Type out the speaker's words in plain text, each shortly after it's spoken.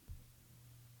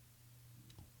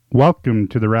Welcome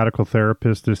to The Radical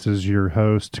Therapist. This is your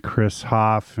host, Chris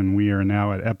Hoff, and we are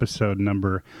now at episode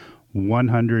number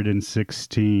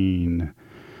 116.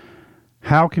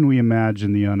 How can we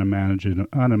imagine the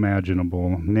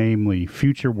unimaginable, namely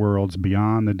future worlds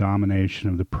beyond the domination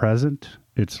of the present,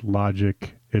 its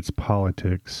logic, its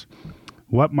politics?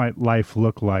 What might life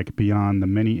look like beyond the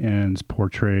many ends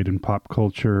portrayed in pop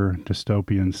culture,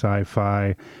 dystopian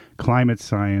sci-fi, climate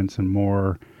science, and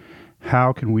more?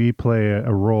 How can we play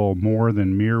a role more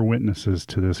than mere witnesses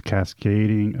to this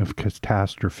cascading of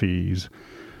catastrophes?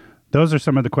 Those are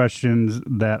some of the questions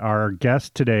that our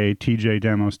guest today, TJ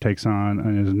Demos, takes on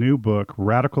in his new book,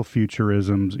 Radical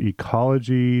Futurisms,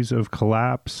 Ecologies of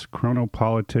Collapse,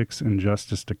 Chronopolitics, and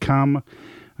Justice to Come.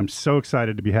 I'm so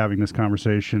excited to be having this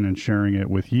conversation and sharing it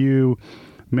with you.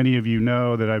 Many of you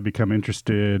know that I've become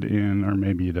interested in, or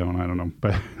maybe you don't, I don't know,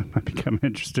 but I've become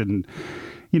interested in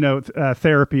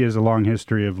therapy is a long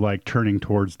history of like turning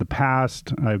towards the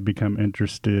past. I've become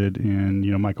interested in,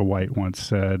 Michael White once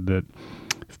said that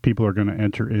if people are going to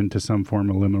enter into some form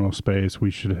of liminal space,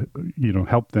 we should,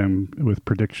 help them with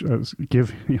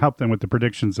help them with the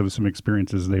predictions of some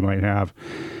experiences they might have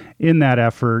in that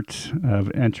effort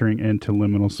of entering into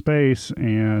liminal space.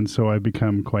 And so I've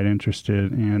become quite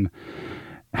interested in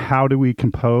how do we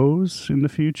compose in the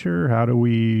future? How do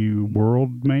we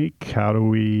world make? How do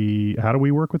we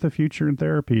work with the future in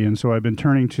therapy? And so I've been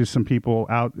turning to some people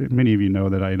out. Many of you know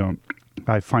that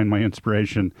I find my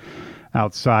inspiration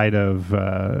outside of,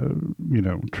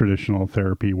 traditional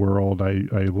therapy world. I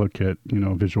look at,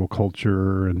 visual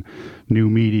culture and new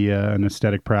media and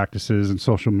aesthetic practices and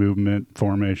social movement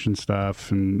formation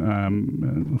stuff. And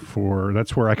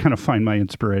that's where I kind of find my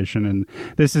inspiration. And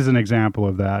this is an example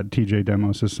of that. TJ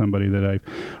Demos is somebody that I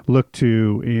look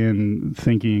to in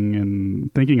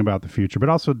thinking about the future, but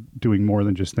also doing more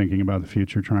than just thinking about the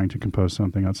future, trying to compose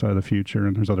something outside of the future.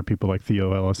 And there's other people like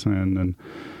Theo Ellison and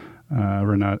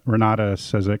Renata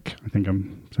Sezik. I think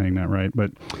I'm saying that right.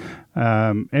 But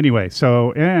anyway,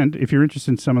 and if you're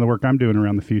interested in some of the work I'm doing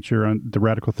around the future on the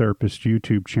Radical Therapist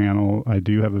YouTube channel, I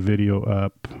do have a video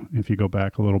up. If you go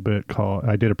back a little bit,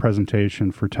 I did a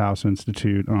presentation for Taos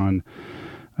Institute on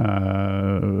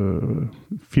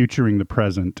Futuring the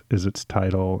Present is its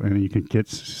title. And you can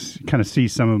kind of see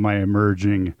some of my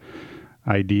emerging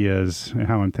ideas,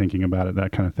 how I'm thinking about it,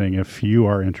 that kind of thing. If you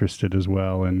are interested as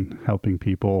well in helping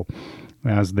people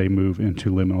as they move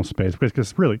into liminal space,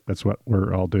 because really that's what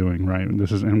we're all doing, right? And it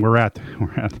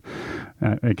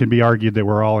can be argued that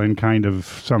we're all in kind of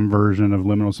some version of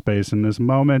liminal space in this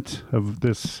moment of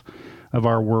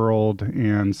our world.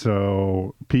 And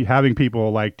so having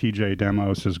people like TJ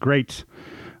Demos is great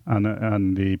on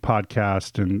the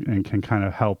podcast and can kind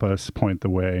of help us point the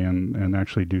way and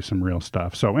actually do some real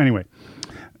stuff. So anyway,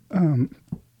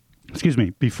 excuse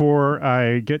me, before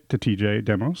I get to TJ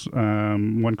Demos,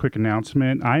 one quick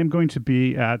announcement. I am going to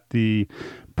be at the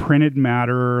Printed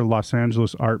Matter Los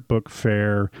Angeles Art Book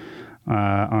Fair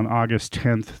on August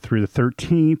 10th through the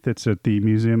 13th. It's at the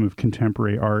Museum of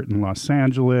Contemporary Art in Los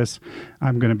Angeles.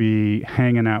 I'm going to be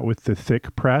hanging out with the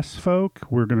Thick Press folk.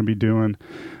 We're going to be doing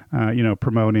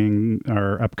promoting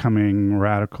our upcoming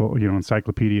radical,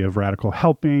 encyclopedia of radical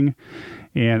helping.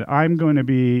 And I'm going to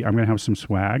have some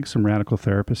swag, some Radical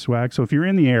Therapist swag. So if you're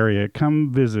in the area, come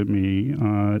visit me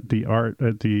at the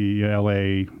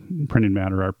LA Printed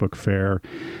Matter Art Book Fair.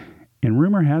 And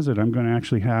rumor has it, I'm going to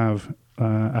actually have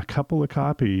a couple of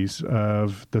copies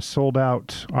of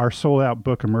our sold out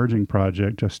book emerging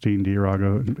project. Justine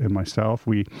Diarago and myself,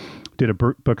 we did a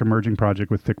book emerging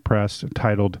project with Thick Press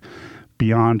titled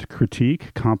Beyond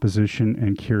Critique, Composition,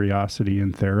 and Curiosity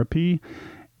in Therapy.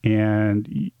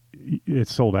 And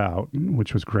it's sold out,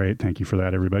 which was great. Thank you for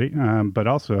that, everybody. But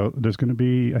also, there's going to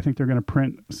be, I think they're going to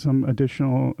print some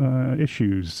additional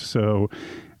issues. So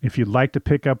if you'd like to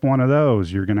pick up one of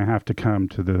those, you're going to have to come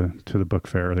to the book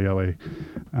fair, the LA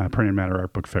Printed Matter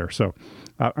Art Book Fair. So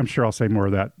I'm sure I'll say more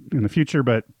of that in the future,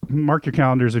 but mark your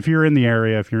calendars. If you're in the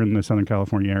area, if you're in the Southern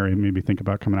California area, maybe think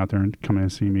about coming out there and coming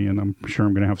and see me. And I'm sure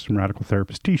I'm going to have some Radical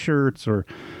Therapist t-shirts or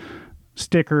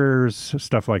stickers,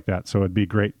 stuff like that. So it'd be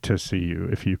great to see you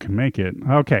if you can make it.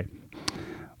 Okay,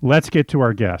 let's get to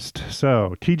our guest.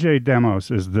 So TJ Demos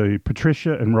is the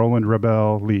Patricia and Roland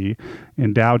Rebel Lee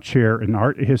Endowed Chair in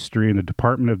Art History in the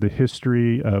Department of the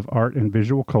History of Art and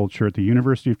Visual Culture at the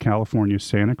University of California,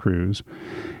 Santa Cruz,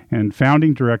 and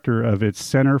founding director of its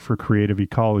Center for Creative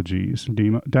Ecologies.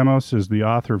 Demos is the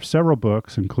author of several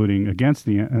books, including Against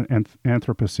the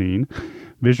Anthropocene,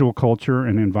 Visual Culture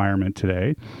and Environment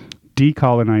Today,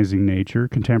 Decolonizing Nature,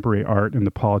 Contemporary Art and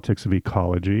the Politics of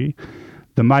Ecology,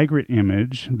 The Migrant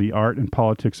Image, The Art and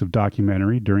Politics of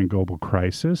Documentary During Global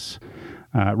Crisis,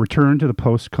 Return to the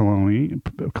Post-Colony,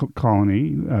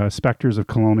 Specters of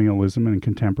Colonialism and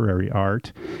Contemporary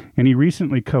Art. And he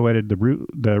recently co-edited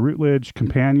the Routledge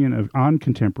Companion on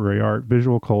Contemporary Art,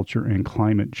 Visual Culture, and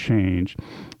Climate Change.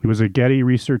 He was a Getty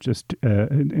Research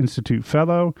Institute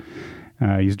Fellow.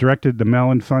 He's directed the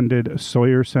Mellon-funded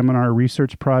Sawyer Seminar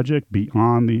Research Project,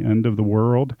 Beyond the End of the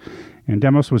World. And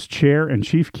Demos was chair and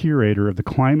chief curator of the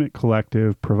Climate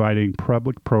Collective, providing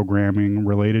public programming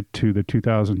related to the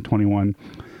 2021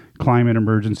 Climate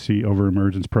Emergency Over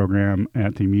Emergence program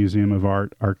at the Museum of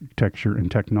Art, Architecture, and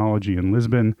Technology in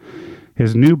Lisbon.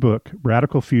 His new book,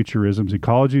 Radical Futurisms,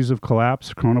 Ecologies of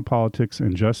Collapse, Chronopolitics,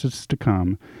 and Justice to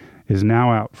Come, is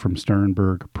now out from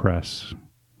Sternberg Press.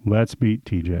 Let's meet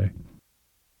TJ.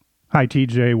 Hi,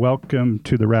 TJ. Welcome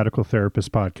to the Radical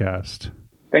Therapist Podcast.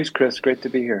 Thanks, Chris. Great to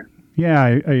be here. Yeah,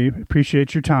 I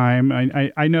appreciate your time.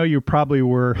 I know you probably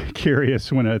were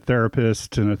curious when a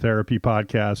therapist and a therapy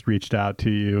podcast reached out to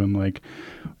you and like,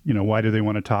 why do they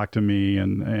want to talk to me?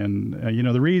 And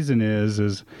the reason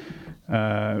is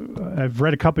I've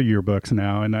read a couple of your books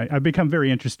now, and I've become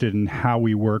very interested in how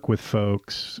we work with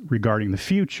folks regarding the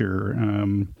future.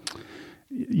 A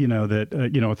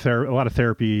lot of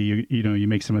therapy, you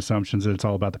make some assumptions that it's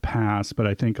all about the past, but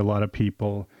I think a lot of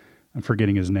people, I'm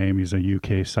forgetting his name, he's a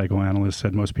UK psychoanalyst,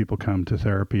 said most people come to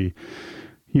therapy,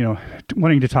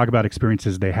 wanting to talk about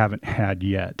experiences they haven't had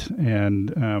yet.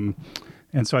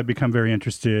 And so I've become very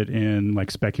interested in like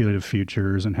speculative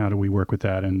futures and how do we work with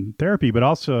that in therapy. But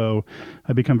also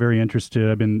I've become very interested,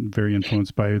 I've been very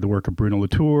influenced by the work of Bruno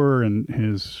Latour and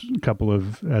his couple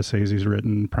of essays he's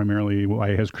written, primarily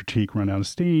Why Has Critique Run Out of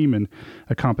Steam and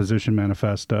A Composition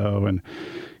Manifesto. And,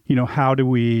 how do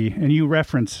we, and you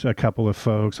reference a couple of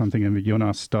folks, I'm thinking of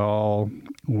Jonas Stahl,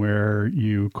 where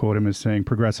you quote him as saying,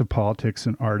 progressive politics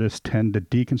and artists tend to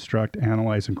deconstruct,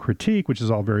 analyze, and critique, which is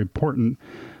all very important.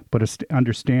 But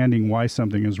understanding why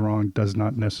something is wrong does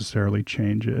not necessarily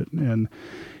change it. And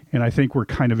I think we're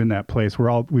kind of in that place.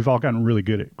 We've all gotten really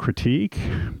good at critique,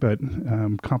 but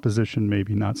composition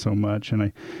maybe not so much.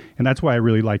 And that's why I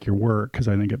really like your work, because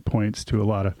I think it points to a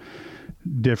lot of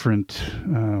different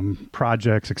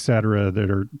projects, et cetera,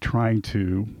 that are trying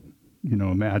to,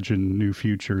 imagine new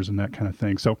futures and that kind of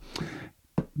thing. So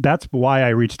that's why I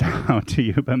reached out to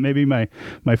you. But maybe my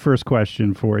first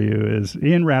question for you is,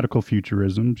 in Radical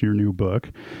Futurisms, your new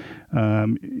book,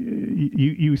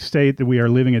 you state that we are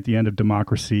living at the end of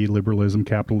democracy, liberalism,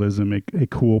 capitalism, a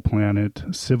cool planet,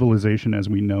 civilization as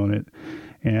we know it,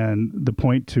 and the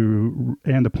point to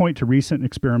recent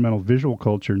experimental visual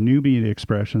culture, new media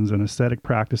expressions, and aesthetic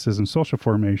practices and social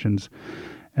formations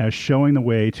as showing the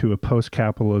way to a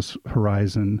post-capitalist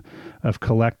horizon of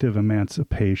collective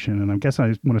emancipation. And I guess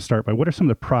I want to start by, what are some of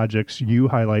the projects you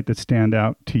highlight that stand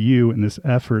out to you in this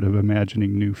effort of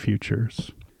imagining new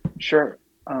futures? Sure.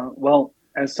 Well,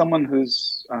 as someone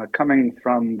who's coming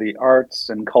from the arts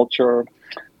and culture,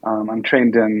 I'm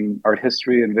trained in art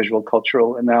history and visual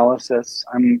cultural analysis.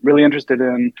 I'm really interested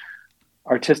in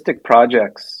artistic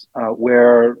projects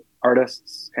where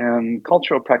artists and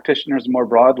cultural practitioners more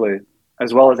broadly,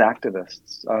 as well as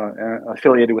activists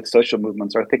affiliated with social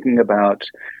movements, are thinking about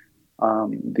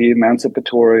the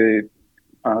emancipatory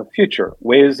future,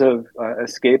 ways of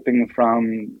escaping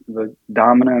from the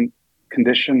dominant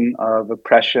condition of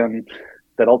oppression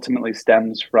that ultimately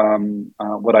stems from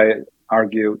what I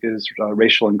argue is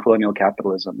racial and colonial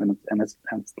capitalism and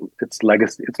its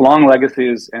legacy, its long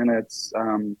legacies, and its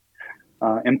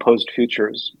imposed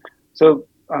futures. So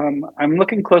I'm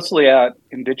looking closely at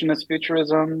indigenous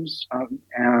futurisms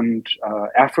and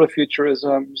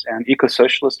Afrofuturisms and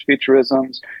eco-socialist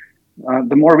futurisms.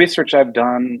 The more research I've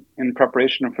done in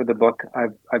preparation for the book,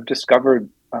 I've discovered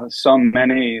so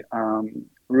many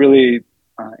really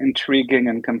intriguing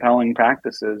and compelling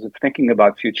practices of thinking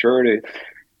about futurity.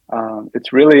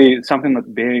 It's really something that's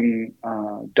being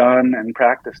done and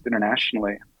practiced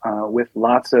internationally with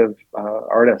lots of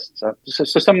artists.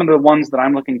 So some of the ones that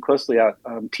I'm looking closely at,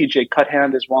 TJ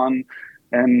Cuthand is one,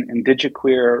 an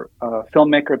indigiqueer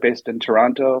filmmaker based in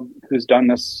Toronto who's done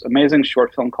this amazing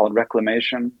short film called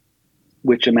Reclamation,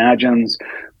 which imagines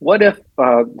what if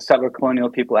settler colonial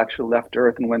people actually left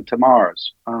Earth and went to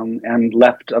Mars and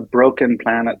left a broken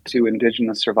planet to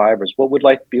indigenous survivors. What would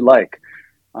life be like?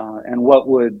 And what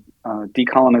would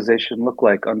decolonization look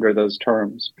like under those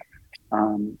terms?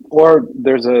 Or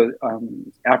there's a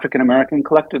African-American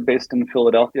collective based in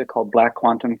Philadelphia called Black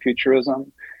Quantum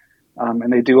Futurism.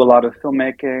 And they do a lot of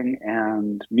filmmaking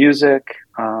and music.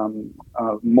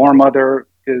 More Mother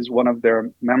is one of their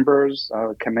members,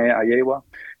 Kame Ayewa.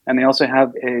 And they also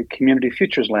have a community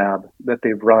futures lab that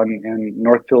they've run in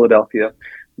North Philadelphia,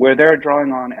 where they're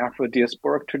drawing on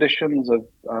Afro-diasporic traditions of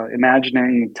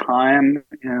imagining time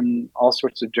in all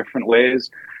sorts of different ways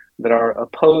that are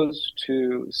opposed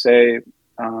to, say,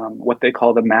 what they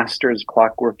call the master's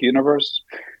clockwork universe.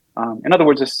 In other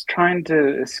words, it's trying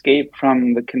to escape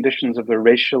from the conditions of the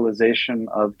racialization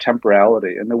of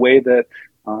temporality and the way that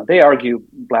they argue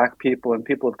Black people and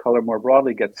people of color more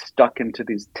broadly get stuck into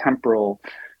these temporal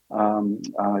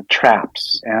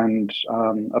traps and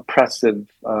oppressive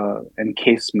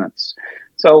encasements.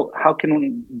 So how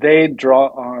can they draw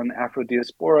on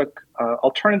Afro-diasporic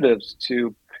alternatives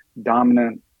to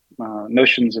dominant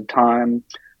notions of time,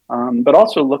 but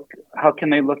also how can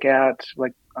they look at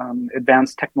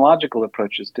advanced technological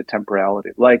approaches to temporality,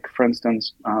 like, for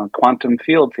instance, quantum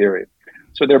field theory.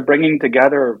 So they're bringing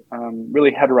together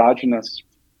really heterogeneous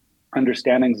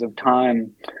understandings of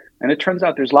time. And it turns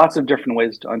out there's lots of different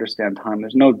ways to understand time.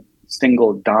 There's no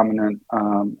single dominant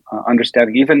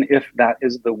understanding, even if that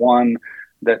is the one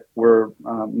that we're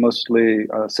mostly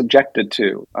subjected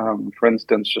to. For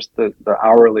instance, just the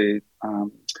hourly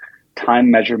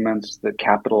time measurements that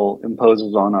capital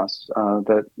imposes on us,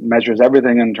 that measures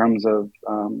everything in terms of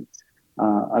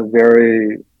a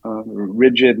very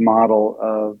rigid model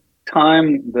of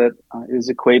time that is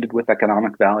equated with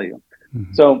economic value.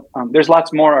 Mm-hmm. So there's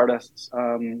lots more artists.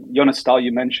 Jonas Stahl,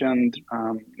 you mentioned,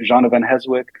 Jeanne van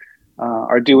Heswick,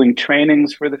 are doing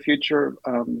trainings for the future,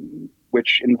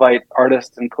 which invite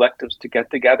artists and collectives to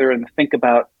get together and think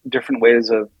about different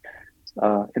ways of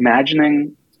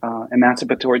imagining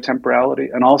emancipatory temporality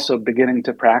and also beginning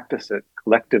to practice it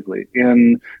collectively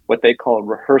in what they call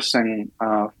rehearsing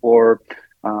for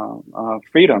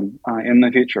freedom in the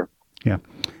future. Yeah.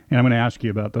 And I'm going to ask you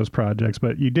about those projects,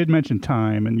 but you did mention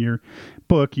time. In your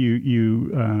book, you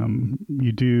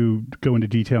do go into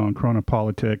detail on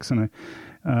chronopolitics,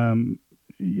 and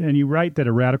you write that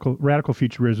a radical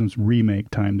futurisms remake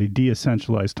time. They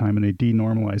de-essentialize time and they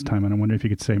denormalize time. And I wonder if you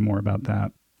could say more about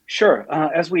that. Sure.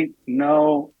 As we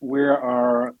know, we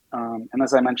are, and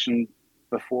as I mentioned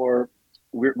before,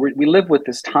 we live with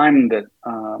this time that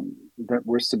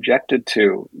we're subjected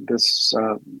to, this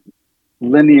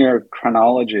linear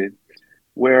chronology,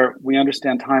 where we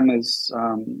understand time as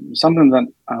something that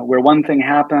where one thing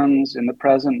happens in the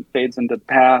present, fades into the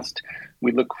past.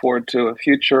 We look forward to a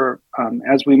future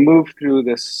as we move through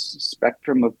this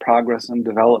spectrum of progress and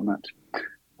development.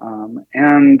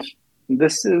 And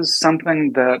this is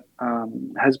something that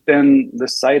has been the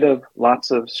site of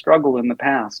lots of struggle in the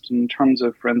past in terms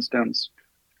of, for instance,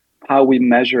 how we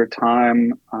measure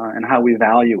time and how we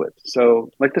value it.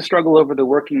 So, like the struggle over the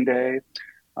working day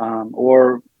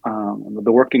or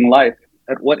the working life.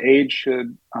 At what age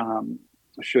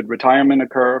should retirement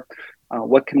occur?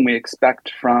 What can we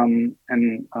expect from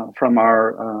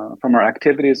our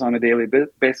activities on a daily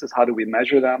basis? How do we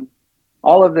measure them?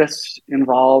 All of this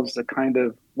involves a kind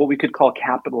of what we could call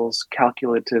capital's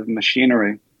calculative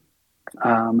machinery.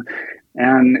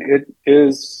 And it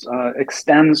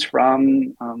extends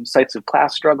from sites of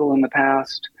class struggle in the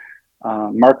past.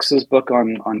 Marx's book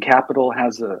on capital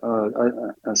has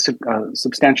a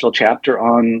substantial chapter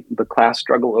on the class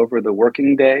struggle over the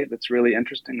working day that's really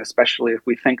interesting, especially if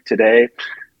we think today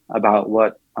about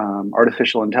what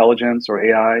artificial intelligence or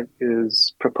AI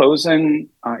is proposing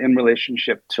in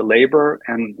relationship to labor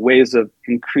and ways of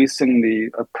increasing the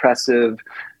oppressive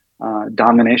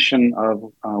domination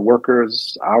of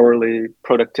workers' hourly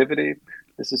productivity.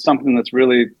 This is something that's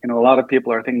really, a lot of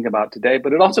people are thinking about today,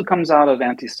 but it also comes out of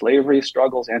anti-slavery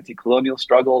struggles, anti-colonial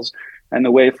struggles, and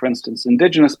the way, for instance,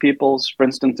 indigenous peoples, for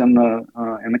instance, in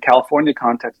the California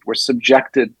context, were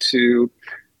subjected to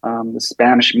the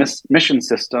Spanish mission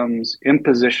system's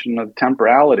imposition of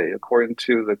temporality according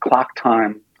to the clock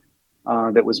time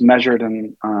that was measured,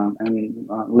 and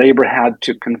labor had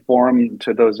to conform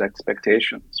to those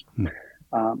expectations.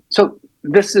 So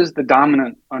this is the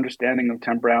dominant understanding of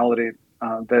temporality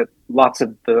that lots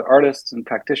of the artists and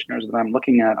practitioners that I'm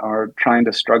looking at are trying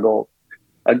to struggle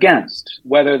against,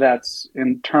 whether that's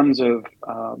in terms of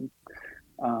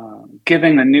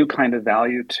giving a new kind of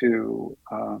value to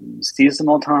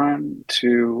seasonal time,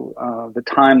 to the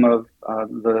time of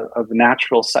the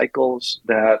natural cycles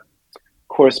that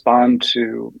correspond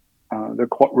to the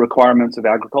requirements of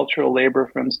agricultural labor,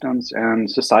 for instance, and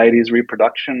society's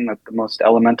reproduction at the most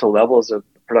elemental levels of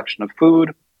production of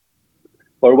food,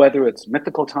 or whether it's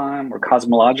mythical time or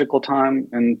cosmological time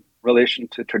in relation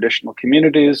to traditional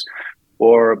communities,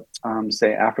 or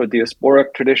say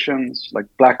Afro-diasporic traditions. Like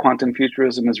Black quantum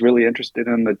futurism is really interested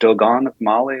in the Dogon of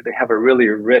Mali. They have a really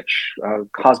rich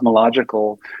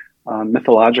cosmological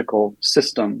mythological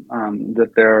system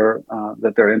that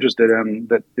they're interested in,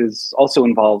 that is also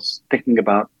involves thinking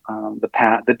about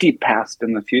the deep past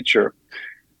and the future,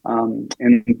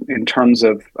 in terms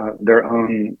of their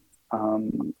own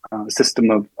system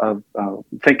of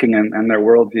thinking and their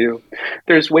worldview.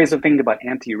 There's ways of thinking about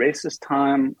anti-racist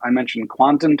time. I mentioned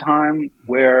quantum time,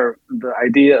 where the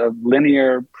idea of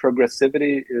linear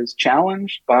progressivity is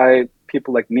challenged by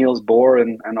people like Niels Bohr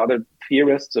and other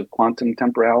theorists of quantum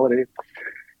temporality,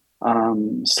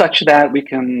 such that we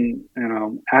can,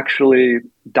 actually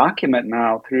document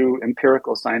now through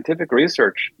empirical scientific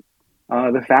research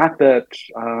the fact that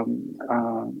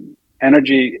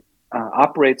energy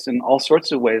operates in all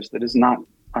sorts of ways that is not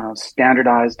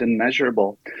standardized and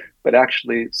measurable, but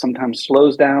actually sometimes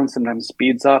slows down, sometimes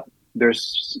speeds up.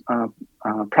 There's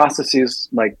processes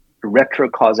like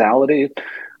retrocausality,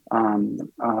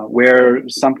 where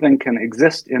something can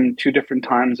exist in two different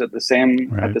times at the same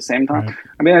time. Right.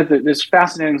 I mean, there's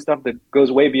fascinating stuff that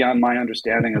goes way beyond my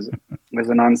understanding as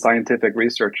a non-scientific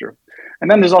researcher. And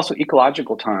then there's also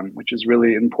ecological time, which is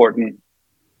really important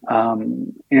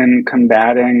in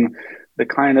combating the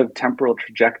kind of temporal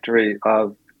trajectory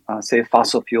of, say,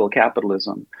 fossil fuel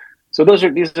capitalism. So these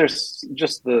are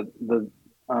just the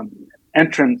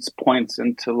entrance points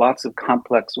into lots of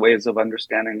complex ways of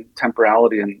understanding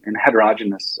temporality in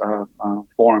heterogeneous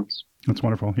forms. That's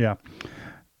wonderful. Yeah.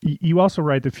 You also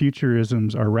write the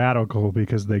Futurisms are radical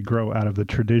because they grow out of the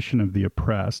tradition of the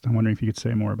oppressed. I'm wondering if you could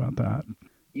say more about that.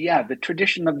 Yeah, the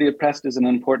tradition of the oppressed is an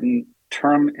important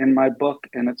term in my book,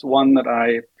 and it's one that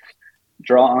I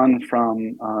draw on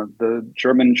from the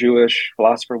German Jewish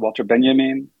philosopher Walter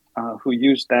Benjamin, who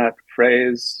used that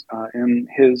phrase in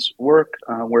his work,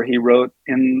 where he wrote,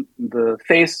 in the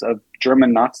face of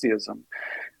German Nazism,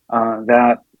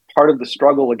 that part of the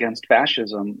struggle against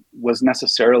fascism was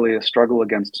necessarily a struggle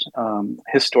against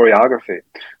historiography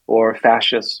or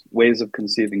fascist ways of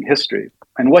conceiving history.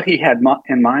 And what he had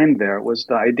in mind there was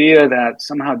the idea that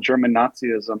somehow German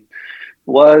Nazism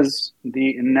was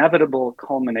the inevitable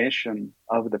culmination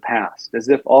of the past, as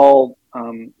if all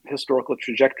historical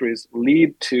trajectories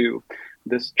lead to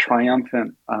this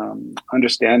triumphant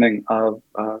understanding of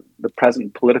the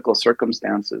present political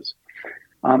circumstances.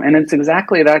 And it's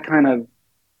exactly that kind of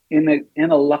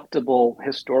ineluctable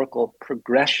historical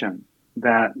progression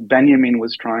that Benjamin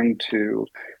was trying to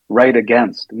write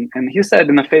against. And he said,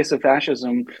 in the face of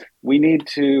fascism, we need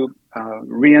to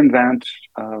reinvent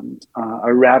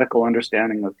a radical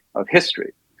understanding of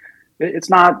history. It's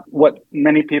not what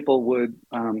many people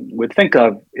would think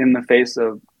of in the face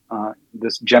of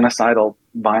this genocidal,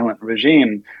 violent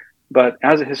regime. But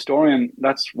as a historian,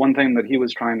 that's one thing that he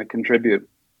was trying to contribute.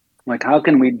 Like, how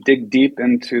can we dig deep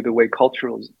into the way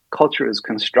culture is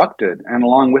constructed, and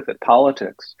along with it,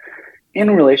 politics,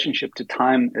 in relationship to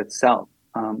time itself?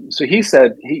 So he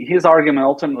said his argument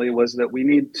ultimately was that we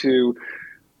need to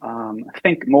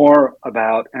think more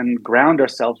about and ground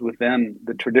ourselves within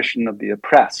the tradition of the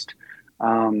oppressed.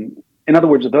 In other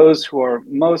words, those who are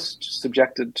most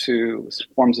subjected to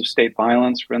forms of state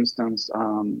violence, for instance,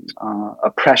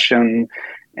 oppression,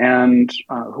 and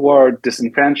who are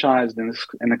disenfranchised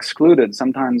and excluded,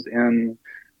 sometimes in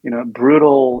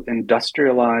brutal,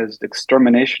 industrialized,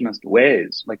 exterminationist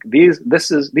ways. Like these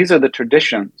are the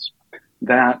traditions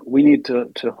that we need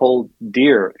to hold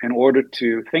dear in order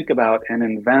to think about and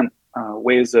invent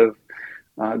ways of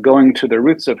going to the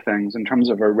roots of things in terms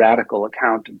of a radical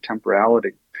account of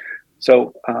temporality.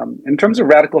 So in terms of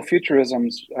radical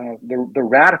futurisms, the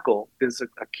radical is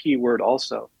a key word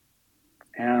also.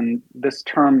 And this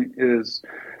term is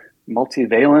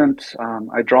multivalent.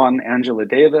 I draw on Angela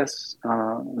Davis,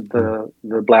 the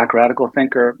Black radical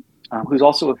thinker, who's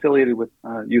also affiliated with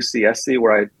UCSC,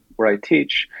 where I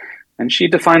teach. And she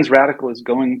defines radical as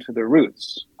going to the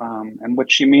roots. And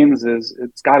what she means is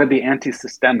it's got to be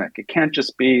anti-systemic. It can't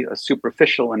just be a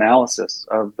superficial analysis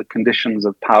of the conditions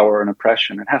of power and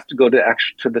oppression. It has to go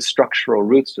to the structural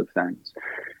roots of things.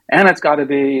 And it's got to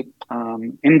be,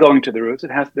 in going to the roots,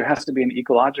 there has to be an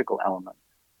ecological element.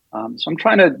 So I'm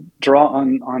trying to draw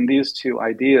on these two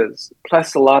ideas,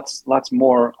 plus lots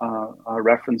more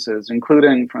references,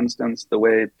 including, for instance, the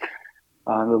way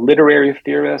the literary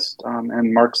theorist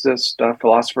and Marxist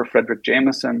philosopher Frederick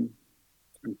Jameson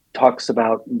talks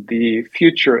about the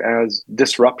future as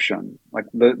disruption, like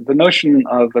the notion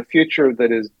of a future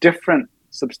that is different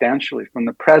substantially from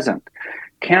the present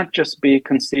can't just be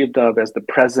conceived of as the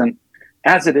present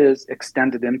as it is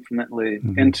extended infinitely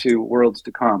into worlds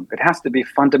to come. It has to be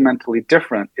fundamentally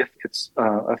different if it's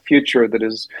a future that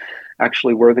is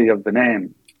actually worthy of the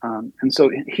name. And so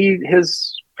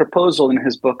his proposal in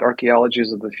his book,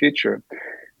 Archaeologies of the Future,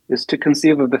 is to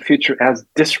conceive of the future as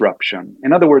disruption.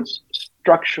 In other words,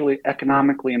 structurally,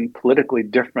 economically, and politically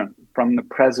different from the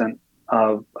present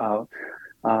of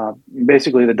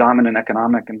basically the dominant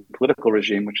economic and political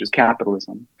regime, which is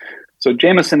capitalism. So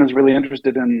Jameson is really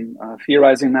interested in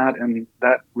theorizing that, and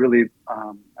that really,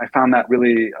 I found that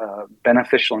really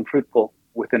beneficial and fruitful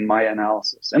within my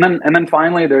analysis. And then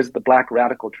finally, there's the Black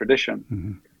radical tradition,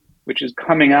 mm-hmm. which is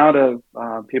coming out of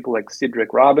people like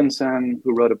Cedric Robinson,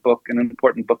 who wrote an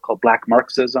important book called Black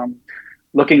Marxism,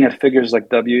 looking at figures like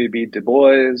W.E.B. Du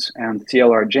Bois and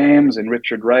C.L.R. James and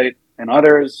Richard Wright and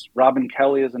others. Robin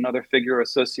Kelley is another figure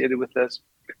associated with this.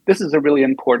 This is a really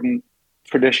important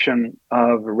tradition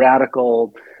of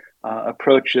radical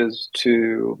approaches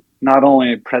to not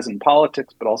only present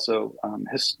politics, but also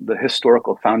the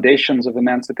historical foundations of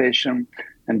emancipation,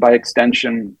 and by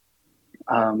extension,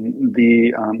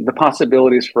 the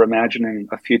possibilities for imagining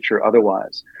a future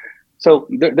otherwise. So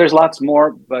there's lots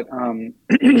more, but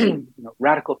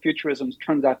radical futurism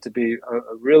turns out to be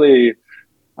a really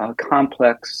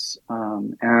complex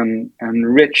and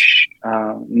rich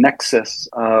nexus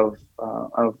of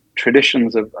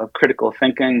traditions of critical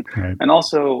thinking, right. and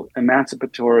also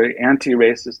emancipatory,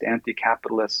 anti-racist,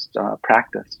 anti-capitalist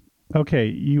practice. Okay,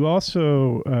 you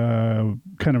also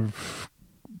kind of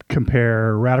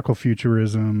compare radical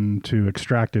futurism to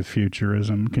extractive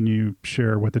futurism. Can you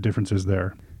share what the difference is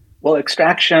there? Well,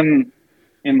 extraction,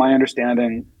 in my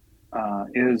understanding,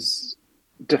 is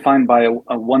defined by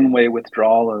a one-way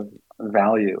withdrawal of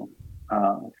value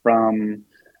from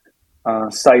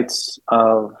sites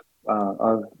of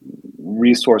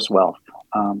resource wealth.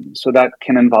 So that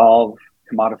can involve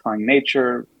commodifying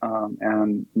nature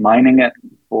and mining it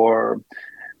for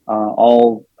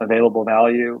all available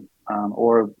value,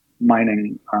 or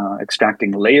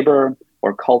extracting labor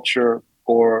or culture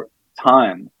or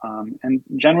time. And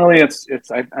generally I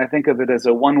think of it as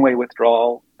a one-way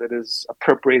withdrawal that is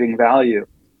appropriating value,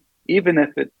 even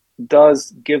if it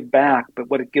does give back, but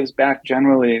what it gives back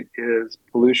generally is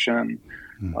pollution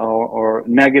or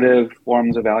negative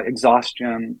forms of value,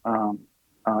 exhaustion,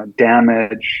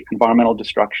 damage, environmental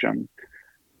destruction.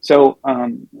 So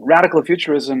radical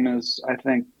futurism is, I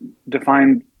think,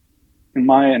 defined in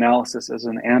my analysis as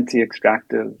an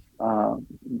anti-extractive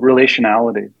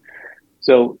relationality.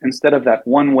 So instead of that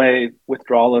one-way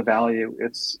withdrawal of value,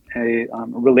 it's a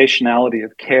relationality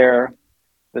of care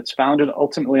that's founded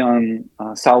ultimately on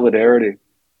solidarity.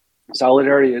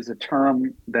 Solidarity is a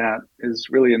term that is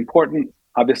really important,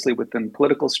 obviously within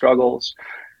political struggles,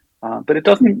 but it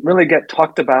doesn't really get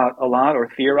talked about a lot or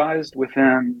theorized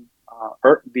within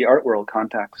the art world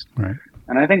context. Right.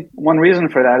 And I think one reason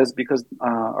for that is because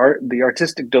the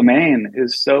artistic domain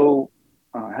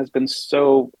has been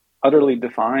so utterly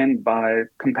defined by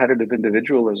competitive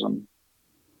individualism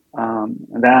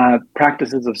that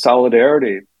practices of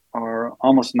solidarity are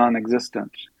almost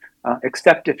non-existent,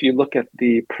 except if you look at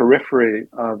the periphery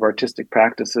of artistic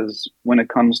practices when it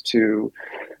comes to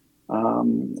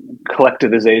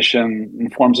collectivization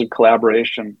and forms of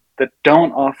collaboration that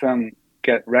don't often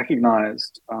get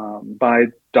recognized by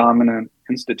dominant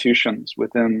institutions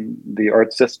within the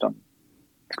art system.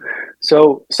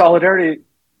 So solidarity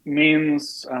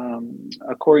means,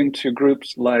 according to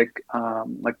groups like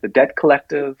the Debt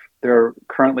Collective, they're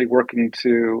currently working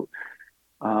to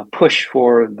push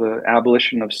for the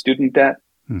abolition of student debt,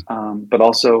 but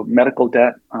also medical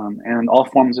debt and all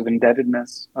forms of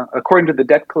indebtedness. According to the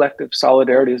Debt Collective,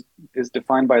 solidarity is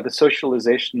defined by the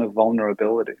socialization of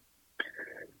vulnerability.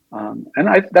 And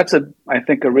that's I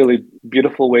think, a really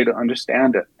beautiful way to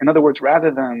understand it. In other words, rather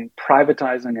than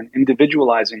privatizing and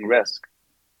individualizing risk,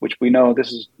 which we know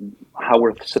this is how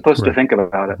we're supposed to think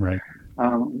about it. Right.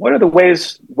 What are the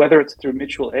ways, whether it's through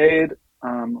mutual aid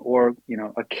or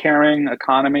a caring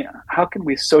economy, how can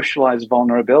we socialize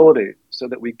vulnerability so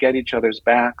that we get each other's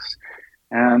backs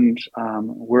and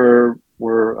we're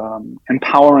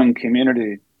empowering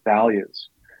community values?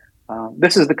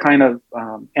 This is the kind of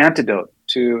antidote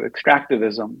to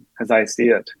extractivism as I see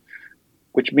it,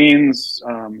 which means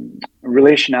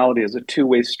relationality is a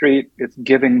two-way street. It's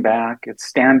giving back, it's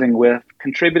standing with,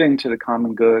 contributing to the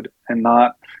common good, and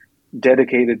not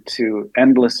dedicated to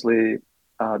endlessly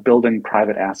building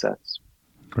private assets.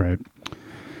 Great.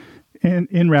 And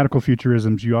in radical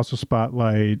futurisms, you also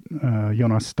spotlight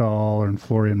Jonas Stahl and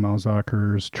Florian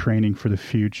Malzacher's Training for the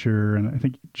Future. And I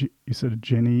think you said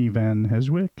Jenny Van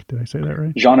Heswick. Did I say that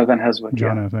right? Jonna Van Heswick.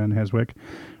 Jonna Van Heswick.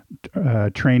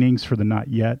 Trainings for the Not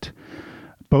Yet.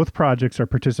 Both projects are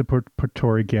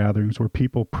participatory gatherings where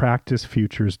people practice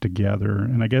futures together.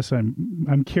 And I guess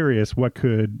I'm curious, what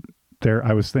could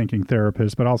I was thinking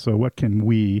therapists, but also what can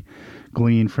we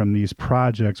glean from these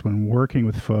projects when working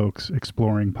with folks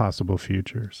exploring possible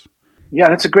futures? Yeah,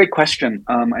 that's a great question.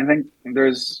 I think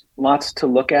there's lots to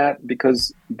look at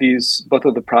because both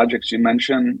of the projects you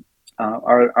mentioned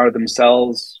are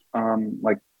themselves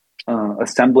like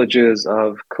assemblages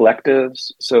of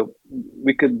collectives. So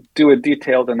we could do a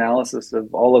detailed analysis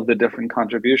of all of the different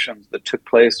contributions that took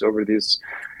place over these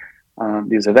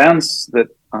events that,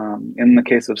 in the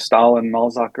case of Stalin,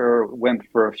 Malzacher went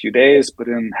for a few days, but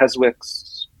in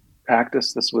Heswick's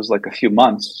practice, this was like a few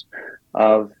months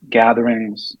of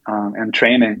gatherings and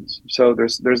trainings. So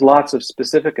there's lots of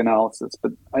specific analysis,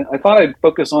 but I thought I'd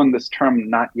focus on this term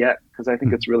 "not yet" because I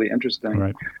think it's really interesting.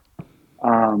 Right.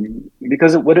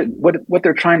 Because what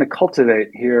they're trying to cultivate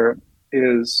here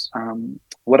is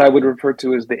what I would refer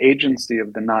to as the agency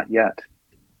of the not yet,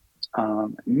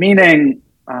 meaning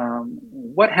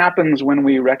what happens when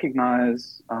we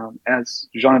recognize, as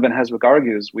Jonathan Heswick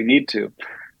argues, we need to,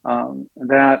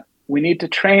 that we need to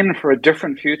train for a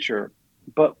different future,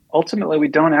 but ultimately we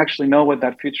don't actually know what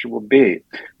that future will be.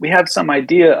 We have some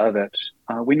idea of it.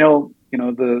 We know,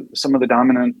 some of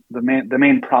the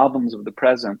main problems of the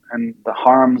present and the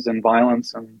harms and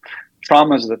violence and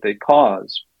traumas that they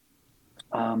cause.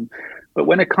 But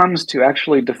when it comes to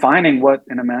actually defining what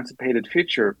an emancipated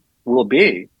future will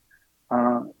be,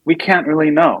 we can't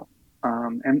really know.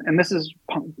 And this is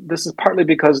partly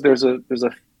because there's a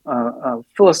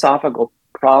philosophical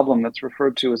problem that's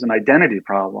referred to as an identity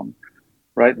problem,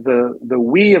 right? The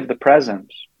we of the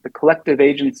present, the collective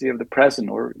agency of the present,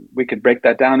 or we could break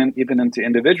that down even into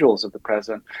individuals of the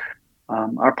present,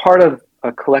 are part of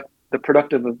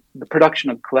the production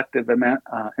of collective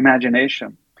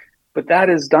imagination. But that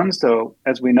is done so,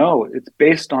 as we know, it's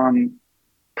based on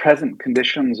present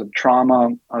conditions of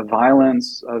trauma, of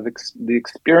violence, of the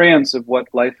experience of what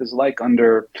life is like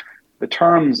under the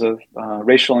terms of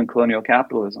racial and colonial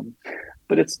capitalism.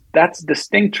 But that's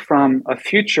distinct from a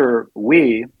future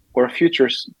we or a future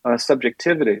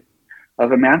subjectivity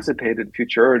of emancipated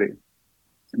futurity,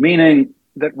 meaning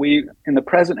that we in the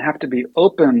present have to be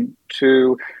open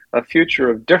to a future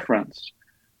of difference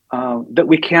that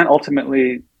we can't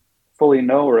ultimately fully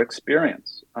know or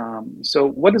experience. So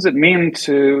what does it mean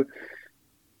to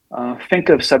think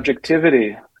of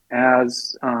subjectivity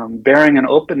as bearing an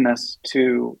openness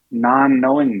to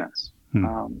non-knowingness?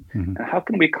 And how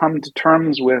can we come to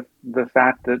terms with the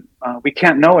fact that we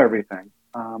can't know everything,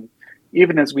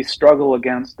 even as we struggle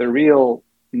against the real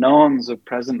knowns of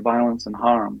present violence and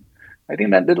harm? I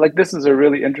think that this is a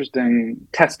really interesting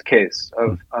test case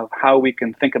of how we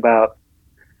can think about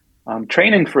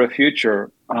training for a future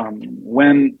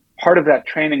when part of that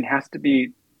training has to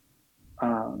be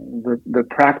the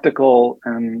practical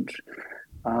and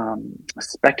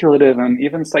speculative and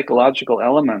even psychological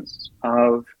elements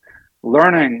of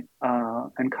learning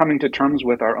and coming to terms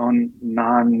with our own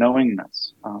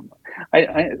non-knowingness.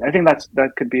 I think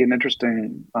that could be an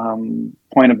interesting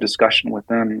point of discussion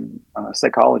within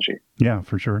psychology. Yeah,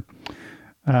 for sure.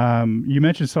 You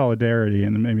mentioned solidarity,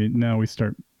 and maybe now we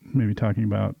start talking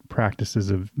about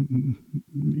practices of,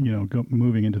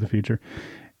 moving into the future.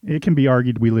 It can be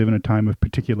argued we live in a time of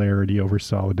particularity over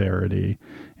solidarity,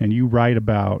 and you write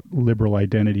about liberal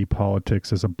identity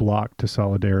politics as a block to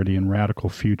solidarity and radical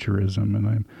futurism, and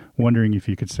I'm wondering if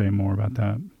you could say more about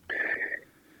that.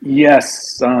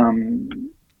 Yes.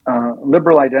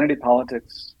 Liberal identity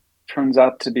politics turns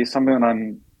out to be something that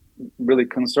I'm really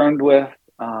concerned with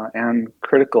and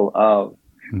critical of.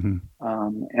 And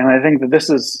I think that this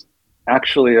is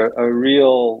actually a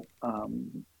real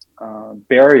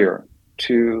barrier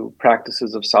to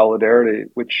practices of solidarity,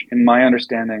 which in my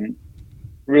understanding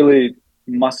really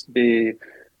must be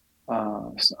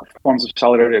forms of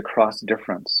solidarity across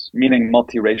difference, meaning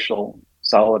multiracial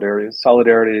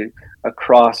solidarity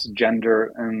across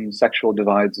gender and sexual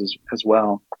divides as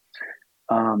well.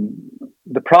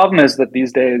 The problem is that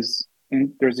these days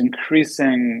there's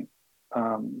increasing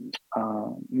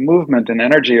movement and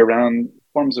energy around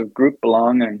forms of group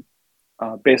belonging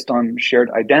based on shared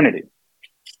identity.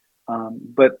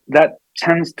 But that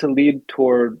tends to lead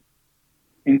toward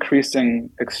increasing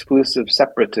exclusive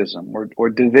separatism or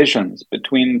divisions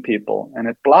between people, and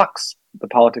it blocks the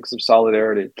politics of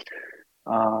solidarity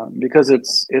because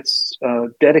it's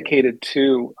dedicated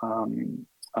to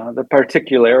the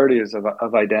particularities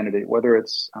of identity, whether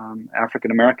it's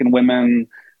African American women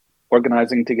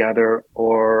organizing together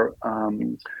or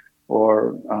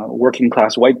working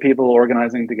class white people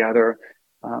organizing together.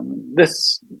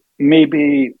 This may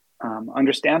be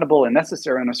understandable and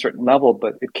necessary on a certain level,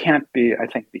 but it can't be, I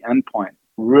think, the end point.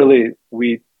 Really,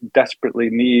 we desperately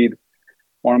need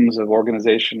forms of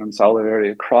organization and solidarity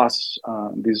across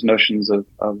these notions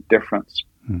of difference.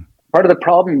 Part of the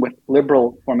problem with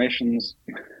liberal formations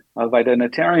of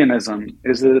identitarianism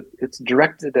is that it's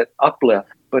directed at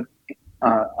uplift, but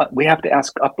we have to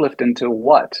ask uplift into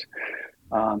what?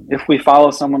 If we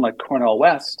follow someone like Cornel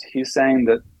West, he's saying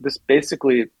that this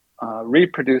basically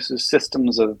reproduces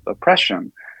systems of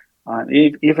oppression,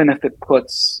 even if it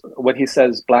puts what he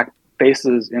says black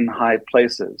faces in high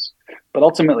places. But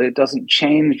ultimately, it doesn't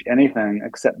change anything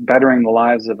except bettering the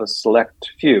lives of a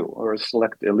select few or a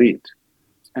select elite.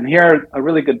 And here, a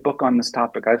really good book on this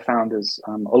topic I found is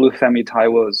Olufemi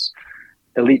Taiwo's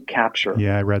Elite Capture.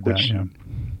 Yeah, I read that. Yeah,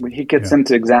 he gets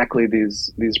into exactly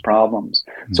these problems.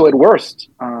 So at worst,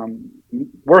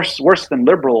 worse than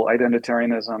liberal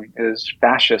identitarianism is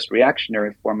fascist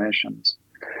reactionary formations,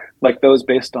 like those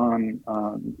based on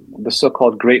the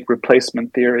so-called Great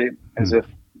Replacement theory, as if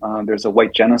there's a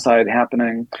white genocide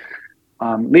happening,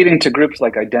 leading to groups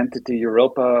like Identity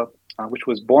Europa, which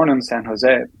was born in San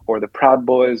Jose, or the Proud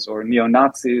Boys or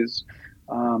neo-Nazis,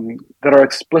 that are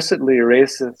explicitly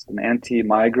racist and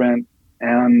anti-migrant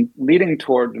and leading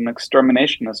toward an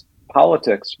exterminationist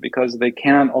politics because they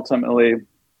can't ultimately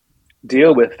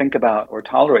deal with, think about, or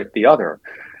tolerate the other.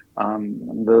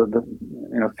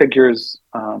 The figures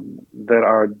that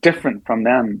are different from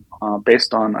them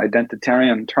based on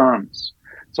identitarian terms.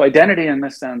 So identity in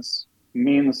this sense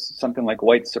means something like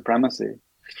white supremacy,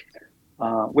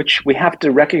 which we have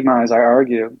to recognize, I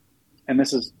argue, and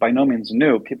this is by no means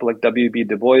new. People like W.B.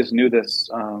 Du Bois knew this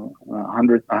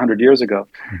 100 years ago.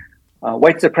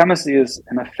 White supremacy is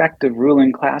an effective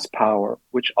ruling class power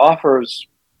which offers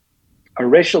a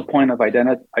racial point of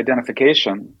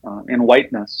identification in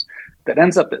whiteness that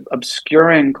ends up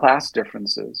obscuring class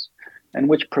differences and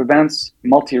which prevents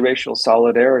multiracial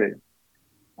solidarity.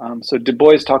 So Du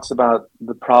Bois talks about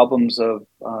the problems of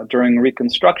during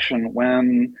Reconstruction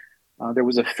when there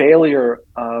was a failure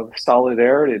of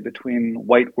solidarity between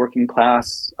white working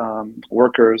class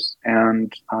workers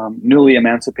and newly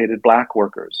emancipated black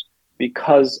workers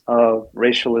because of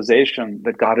racialization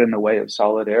that got in the way of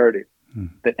solidarity,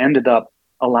 that ended up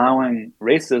allowing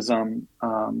racism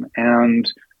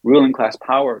and ruling class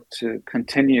power to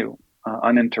continue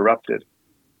uninterrupted.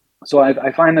 So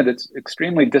I find that it's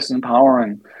extremely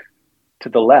disempowering to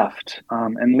the left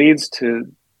and leads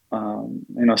to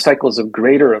cycles of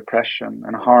greater oppression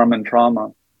and harm and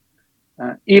trauma,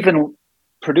 even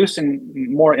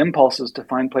producing more impulses to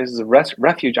find places of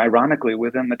refuge, ironically,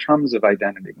 within the terms of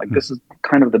identity. Like this is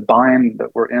kind of the bind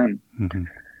that we're in.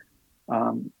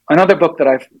 Another book that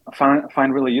I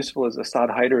find really useful is Assad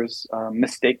Haider's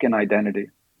Mistaken Identity,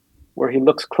 where he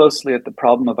looks closely at the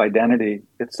problem of identity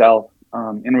itself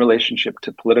in relationship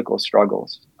to political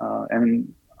struggles.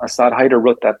 And Assad Haider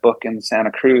wrote that book in Santa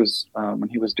Cruz when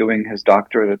he was doing his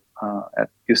doctorate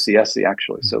at UCSC,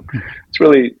 actually. So it's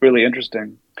really, really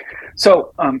interesting.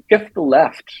 So if the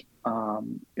left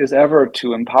is ever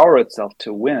to empower itself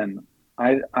to win,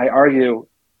 I argue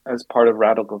as part of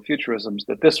radical futurisms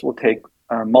that this will take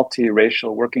a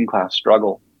multiracial working class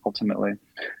struggle ultimately,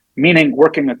 meaning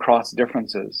working across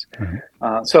differences.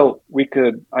 So we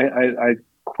could, I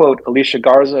quote Alicia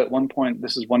Garza at one point,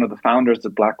 this is one of the founders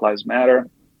of Black Lives Matter,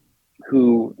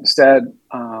 who said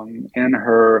in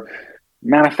her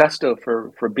manifesto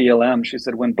for BLM, she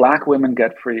said, when Black women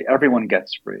get free, everyone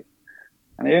gets free.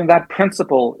 And I think that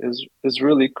principle is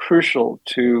really crucial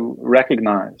to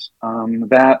recognize,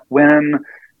 that when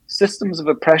systems of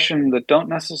oppression that don't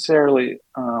necessarily,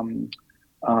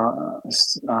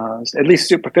 at least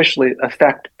superficially,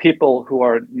 affect people who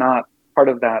are not part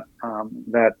of that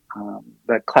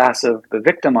class of the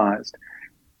victimized,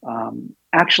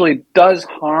 actually does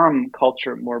harm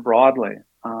culture more broadly.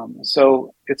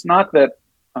 So it's not that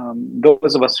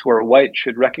those of us who are white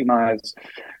should recognize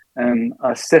and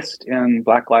assist in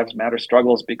Black Lives Matter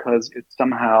struggles because it's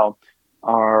somehow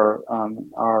our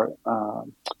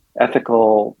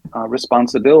ethical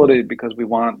responsibility because we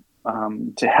want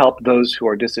to help those who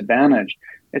are disadvantaged.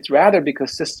 It's rather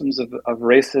because systems of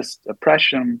racist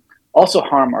oppression also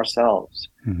harm ourselves.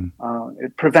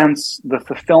 It prevents the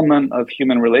fulfillment of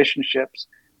human relationships.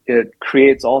 It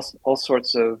creates all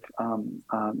sorts of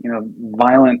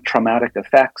violent, traumatic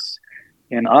effects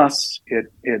in us.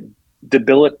 It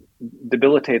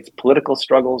debilitates political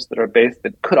struggles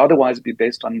that could otherwise be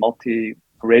based on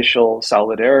multiracial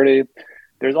solidarity.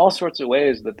 There's all sorts of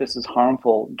ways that this is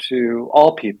harmful to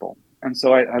all people. And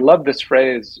so I love this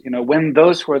phrase, when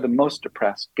those who are the most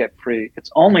oppressed get free,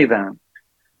 it's only then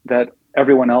that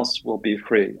everyone else will be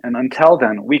free. And until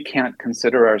then, we can't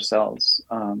consider ourselves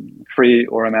free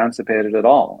or emancipated at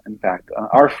all. In fact,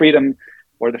 our freedom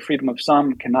or the freedom of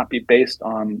some cannot be based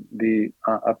on the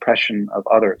oppression of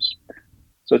others.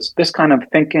 So it's this kind of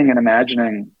thinking and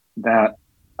imagining that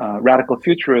radical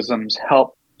futurisms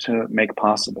help to make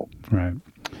possible. Right.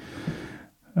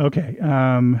 Okay.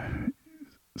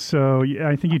 So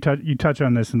I think you touch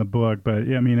on this in the book, but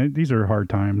I mean, these are hard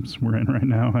times we're in right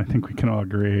now. I think we can all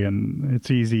agree, and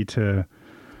it's easy to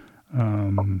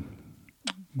want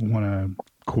to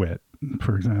quit,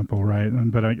 for example, right?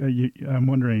 But I'm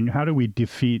wondering, how do we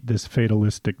defeat this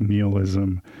fatalistic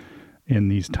nihilism in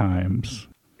these times?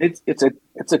 It's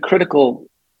a critical,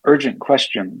 urgent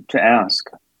question to ask,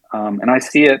 and I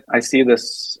see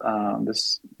this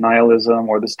nihilism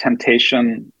or this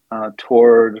temptation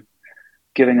toward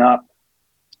giving up,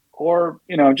 or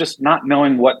just not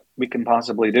knowing what we can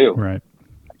possibly do, right?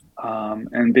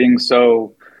 And being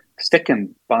so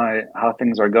sickened by how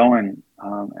things are going,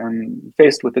 and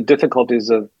faced with the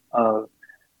difficulties of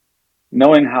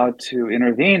knowing how to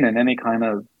intervene in any kind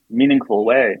of meaningful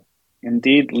way,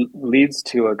 indeed leads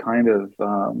to a kind of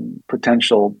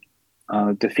potential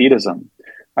defeatism.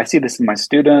 I see this in my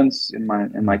students, in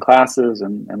my classes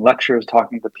and lectures,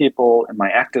 talking to people, in my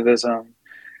activism.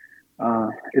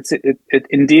 It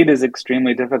indeed is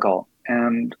extremely difficult,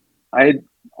 and I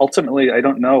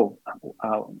don't know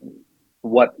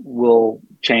what will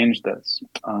change this.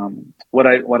 What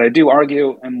I do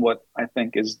argue, and what I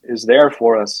think is there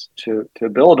for us to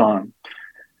build on,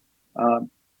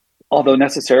 although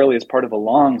necessarily as part of a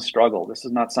long struggle. This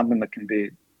is not something that can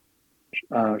be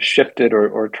shifted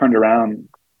or turned around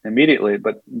immediately.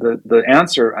 But the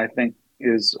answer, I think,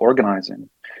 is organizing.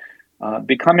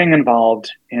 Becoming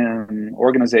involved in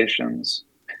organizations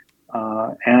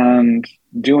and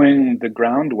doing the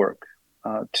groundwork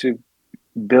to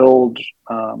build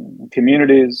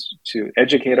communities, to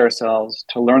educate ourselves,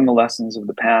 to learn the lessons of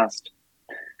the past,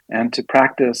 and to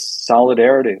practice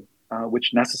solidarity,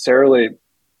 which necessarily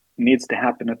needs to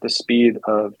happen at the speed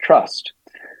of trust,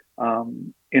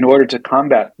 in order to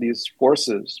combat these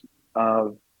forces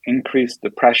of increased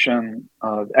depression,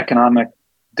 of economic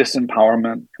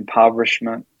disempowerment,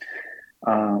 impoverishment,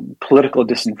 political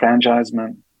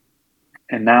disenfranchisement,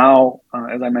 and now,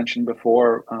 as I mentioned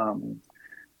before,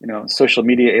 social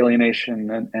media alienation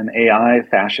and AI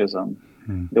fascism.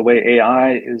 The way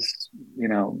AI is,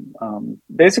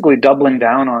 basically doubling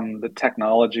down on the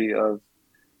technology of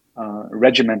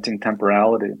regimenting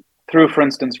temporality through, for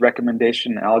instance,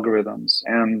 recommendation algorithms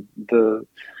and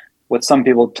what some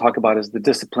people talk about as the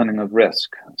disciplining of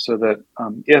risk, so that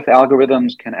if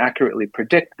algorithms can accurately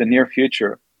predict the near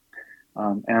future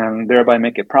and thereby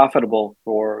make it profitable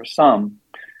for some,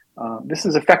 this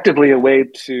is effectively a way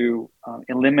to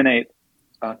eliminate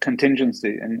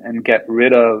contingency and get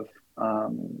rid of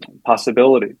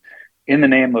possibility in the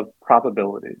name of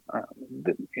probability. An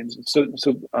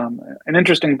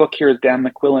interesting book here is Dan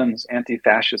McQuillan's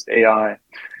Anti-Fascist AI,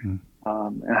 and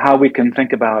how we can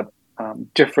think about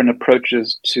different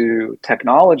approaches to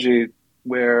technology,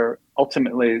 where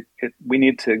ultimately we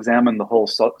need to examine the whole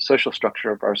social structure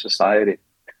of our society.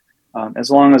 As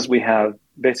long as we have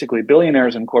basically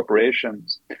billionaires and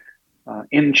corporations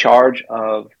in charge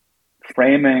of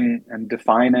framing and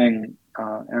defining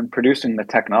and producing the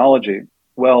technology,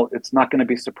 well, it's not going to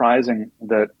be surprising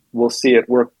that we'll see it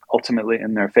work ultimately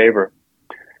in their favor.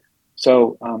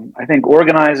 So I think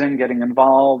organizing, getting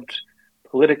involved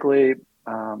politically,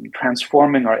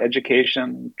 transforming our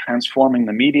education, transforming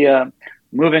the media,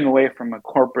 moving away from a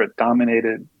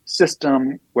corporate-dominated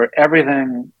system where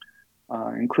everything,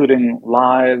 including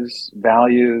lives,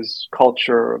 values,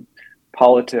 culture,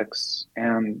 politics,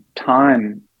 and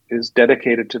time, is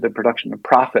dedicated to the production of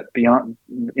profit beyond,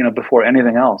 before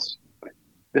anything else.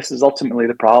 This is ultimately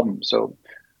the problem. So,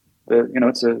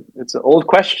 it's an old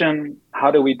question: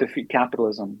 how do we defeat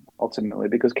capitalism ultimately?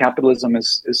 Because capitalism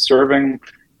is serving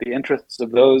the interests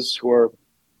of those who are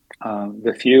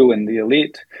the few and the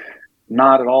elite,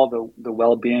 not at all the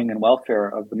well-being and welfare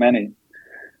of the many.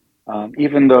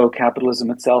 Even though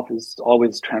capitalism itself is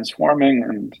always transforming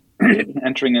and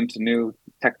entering into new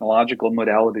technological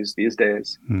modalities these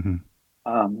days.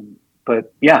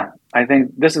 But yeah, I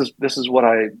think this is what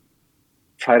I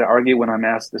try to argue when I'm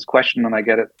asked this question, and I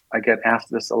get asked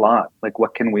this a lot. Like,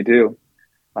 what can we do?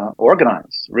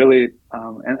 Organize, really,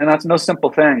 and that's no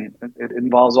simple thing. It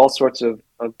involves all sorts of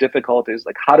difficulties.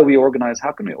 Like, how do we organize?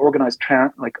 How can we organize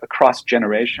across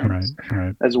generations,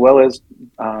 right. as well as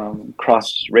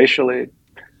cross racially?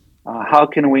 How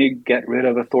can we get rid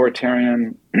of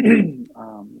authoritarian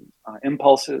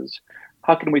impulses?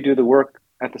 How can we do the work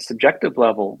at the subjective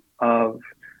level of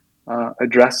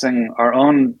addressing our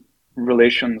own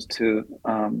relations to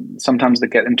sometimes that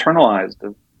get internalized,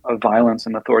 of violence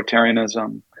and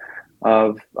authoritarianism,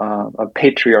 of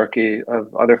patriarchy,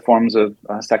 of other forms of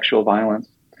sexual violence.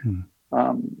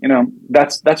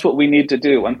 That's what we need to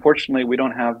do. Unfortunately, we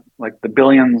don't have like the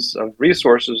billions of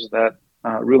resources that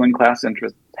ruling class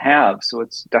interests have. So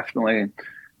it's definitely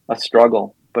a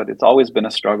struggle, but it's always been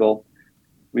a struggle.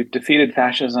 We've defeated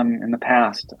fascism in the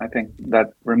past. I think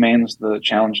that remains the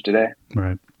challenge today.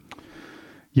 Right.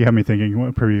 You have me thinking.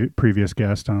 What previous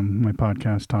guest on my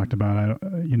podcast talked about,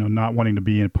 not wanting to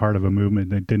be a part of a movement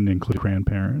that didn't include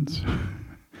grandparents.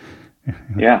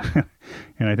 Yeah.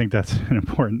 And I think that's an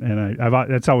important, and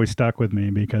that's always stuck with me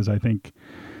because I think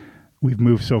we've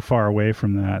moved so far away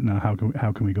from that. Now,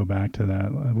 how can we go back to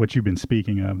that? What you've been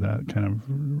speaking of, that kind of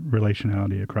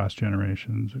relationality across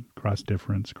generations, across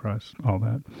difference, across all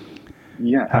that.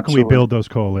 Yeah. How can we build those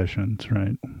coalitions,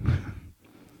 right?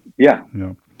 Yeah.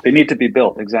 They need to be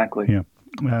built. Exactly. Yeah.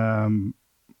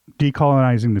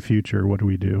 Decolonizing the future. What do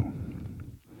we do?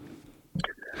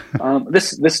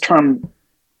 This term,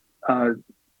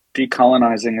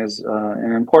 decolonizing, is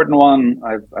an important one.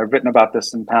 I've written about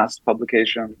this in past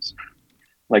publications,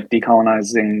 like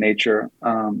decolonizing nature.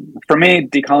 For me,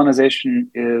 decolonization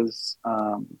is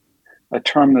a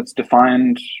term that's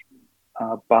defined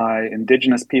by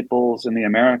indigenous peoples in the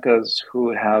Americas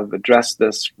who have addressed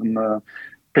this from the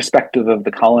perspective of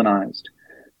the colonized.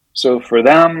 So for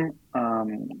them,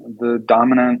 the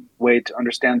dominant way to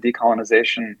understand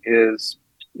decolonization is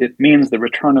it means the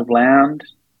return of land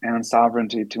and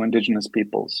sovereignty to indigenous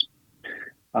peoples.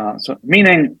 So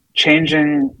meaning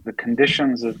changing the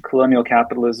conditions of colonial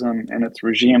capitalism and its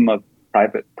regime of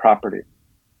private property.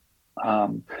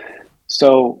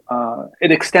 So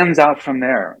it extends out from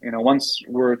there. Once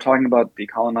we're talking about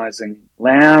decolonizing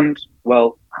land,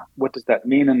 well, what does that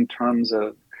mean in terms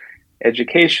of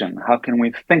education? How can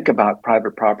we think about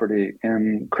private property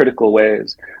in critical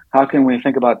ways? How can we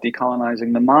think about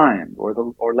decolonizing the mind or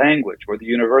language or the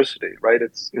university? Right?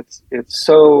 It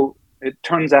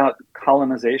turns out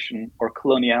colonization or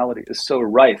coloniality is so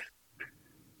rife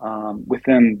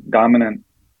within dominant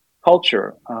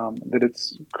culture that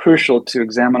it's crucial to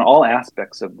examine all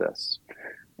aspects of this.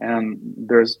 And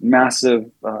there's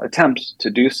massive attempts to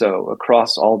do so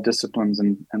across all disciplines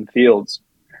and fields,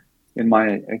 in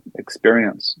my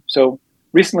experience. So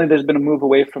recently there's been a move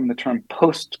away from the term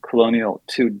post-colonial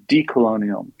to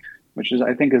decolonial, which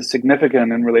I think is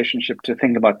significant in relationship to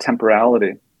thinking about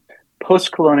temporality.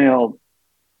 Post-colonial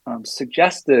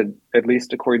suggested, at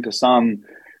least according to some,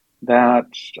 that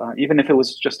even if it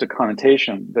was just a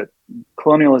connotation, that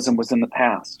colonialism was in the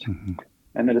past,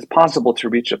 and that it's possible to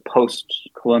reach a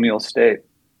post-colonial state.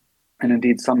 And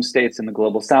indeed, some states in the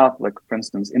global south, like, for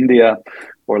instance, India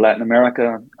or Latin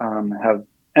America, have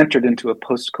entered into a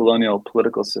post-colonial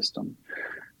political system.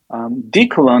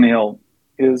 Decolonial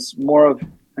is more of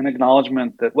an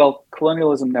acknowledgement that, well,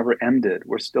 colonialism never ended.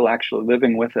 We're still actually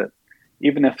living with it.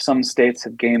 Even if some states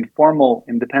have gained formal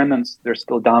independence, they're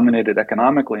still dominated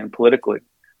economically and politically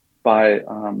by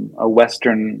a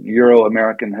Western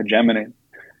Euro-American hegemony.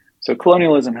 So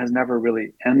colonialism has never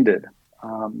really ended.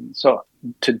 So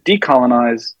to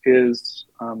decolonize is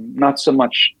not so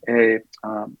much a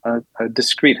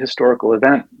discrete historical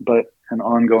event, but an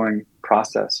ongoing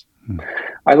process.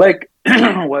 I like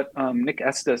what Nick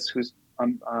Estes, who's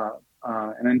an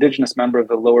indigenous member of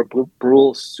the Lower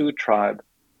Brule Sioux tribe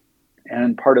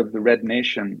and part of the Red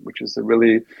Nation, which is a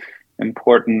really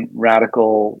important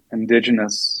radical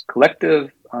indigenous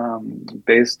collective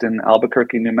based in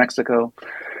Albuquerque, New Mexico.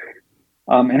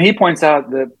 And he points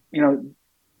out that,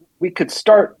 we could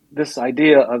start this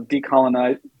idea of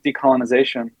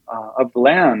decolonization of the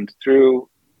land through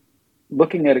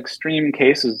looking at extreme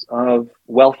cases of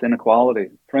wealth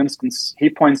inequality. For instance, he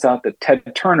points out that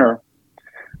Ted Turner,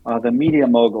 the media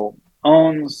mogul,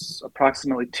 owns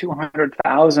approximately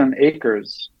 200,000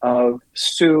 acres of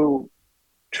Sioux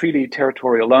treaty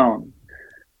territory alone.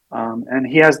 And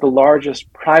he has the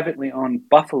largest privately owned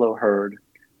buffalo herd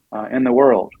in the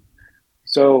world.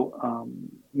 So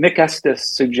Nick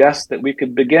Estes suggests that we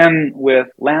could begin with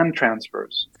land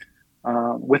transfers,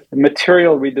 with the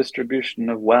material redistribution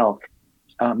of wealth,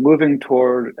 moving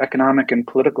toward economic and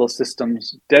political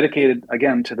systems dedicated,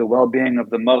 again, to the well-being of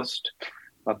the most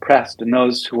oppressed and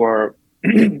those who are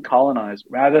colonized,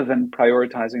 rather than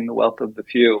prioritizing the wealth of the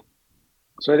few.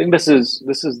 So I think this is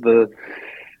the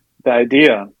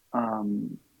idea.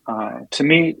 To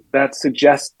me, that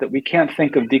suggests that we can't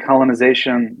think of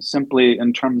decolonization simply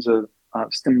in terms of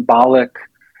symbolic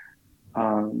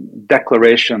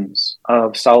declarations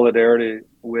of solidarity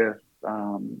with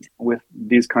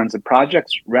these kinds of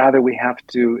projects. Rather, we have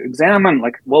to examine,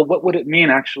 what would it mean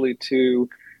actually to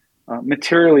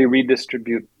materially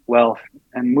redistribute wealth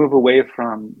and move away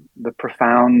from the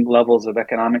profound levels of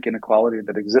economic inequality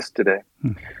that exist today.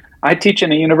 I teach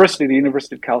in a university, the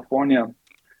University of California,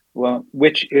 well,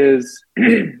 which is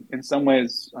in some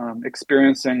ways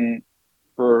experiencing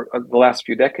for the last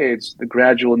few decades the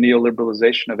gradual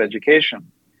neoliberalization of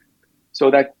education. So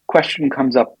that question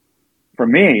comes up for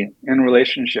me in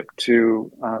relationship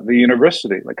to the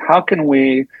university. Like, how can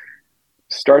we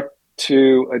start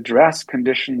to address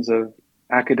conditions of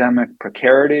academic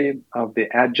precarity, of the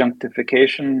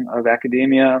adjunctification of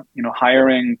academia,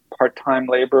 hiring part-time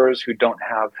laborers who don't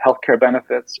have healthcare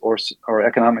benefits or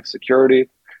economic security?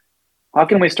 How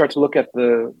can we start to look at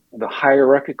the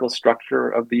hierarchical structure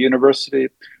of the university?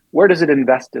 Where does it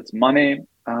invest its money?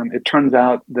 It turns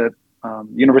out that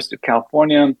University of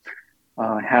California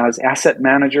has asset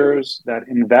managers that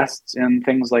invests in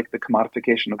things like the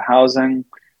commodification of housing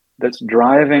that's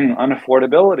driving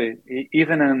unaffordability,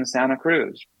 even in Santa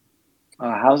Cruz,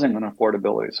 housing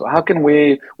unaffordability. So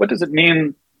what does it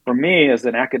mean for me as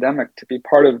an academic to be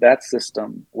part of that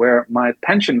system where my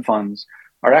pension funds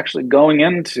are actually going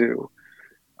into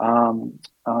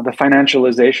the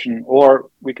financialization, or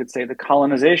we could say the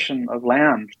colonization of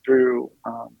land through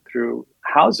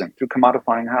housing, through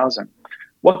commodifying housing?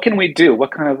 What can we do? What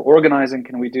kind of organizing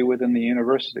can we do within the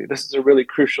university? This is a really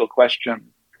crucial question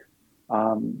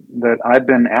that I've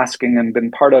been asking and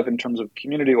been part of in terms of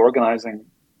community organizing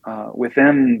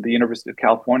within the University of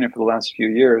California for the last few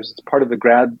years. It's part of the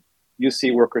grad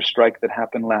UC worker strike that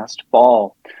happened last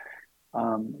fall.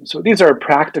 So these are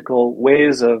practical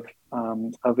ways of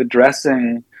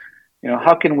addressing,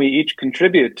 how can we each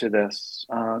contribute to this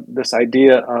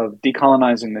idea of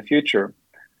decolonizing the future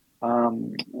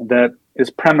that is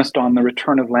premised on the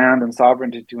return of land and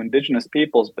sovereignty to indigenous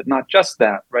peoples, but not just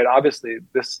that, right? Obviously,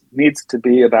 this needs to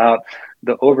be about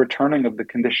the overturning of the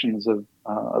conditions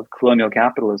of colonial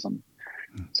capitalism.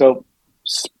 So,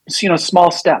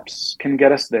 small steps can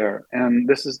get us there. And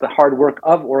this is the hard work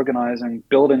of organizing,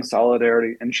 building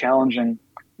solidarity, and challenging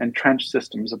entrenched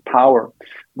systems of power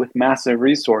with massive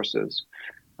resources,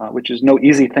 which is no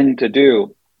easy thing to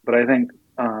do. But I think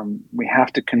we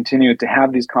have to continue to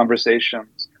have these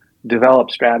conversations, develop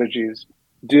strategies,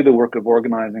 do the work of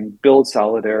organizing, build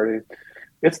solidarity.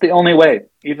 It's the only way,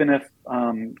 even if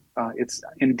it's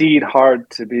indeed hard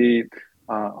to be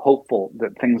hopeful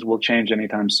that things will change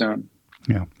anytime soon.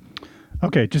 Yeah.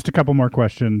 Okay, just a couple more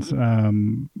questions.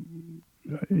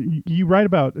 You write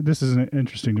about, this is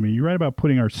interesting to me, you write about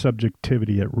putting our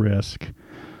subjectivity at risk.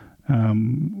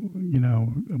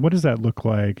 What does that look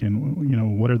like,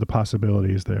 and what are the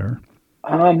possibilities there?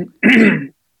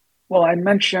 Well, I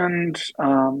mentioned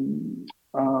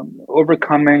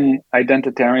overcoming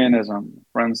identitarianism,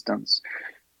 for instance,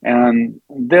 and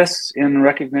this in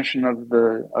recognition of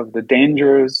the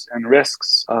dangers and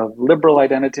risks of liberal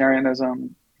identitarianism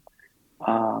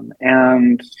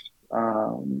and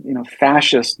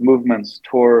fascist movements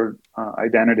toward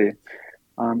identity.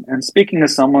 And speaking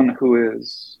as someone who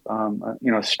is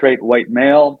a straight white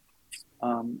male,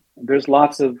 there's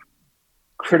lots of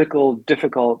critical,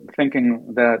 difficult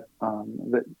thinking that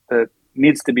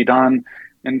needs to be done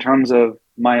in terms of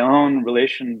my own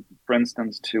relation, for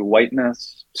instance, to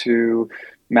whiteness, to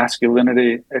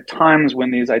masculinity, at times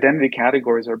when these identity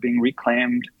categories are being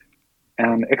reclaimed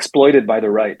and exploited by the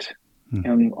right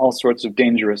in all sorts of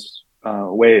dangerous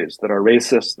ways that are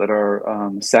racist, that are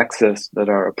sexist, that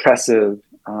are oppressive.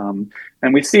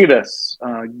 And we see this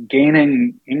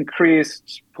gaining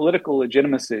increased political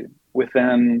legitimacy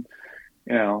within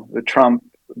the Trump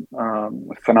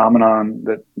phenomenon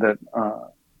that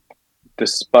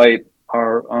despite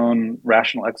our own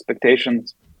rational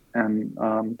expectations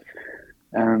and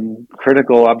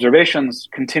critical observations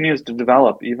continues to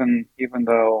develop, even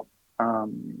though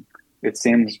it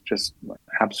seems just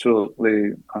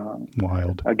absolutely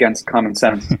wild, against common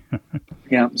sense.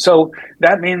 Yeah. So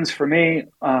that means for me,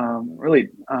 really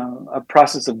a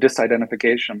process of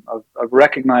disidentification, of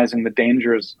recognizing the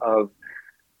dangers of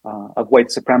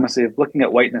white supremacy, of looking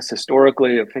at whiteness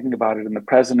historically, of thinking about it in the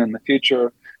present and the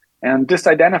future, and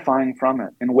disidentifying from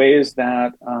it in ways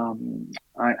that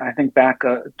I think back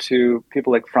to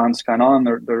people like Frantz Fanon,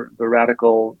 the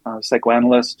radical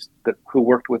psychoanalyst who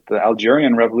worked with the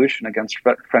Algerian Revolution against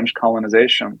French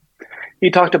colonization.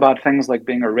 He talked about things like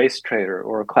being a race traitor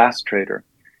or a class traitor.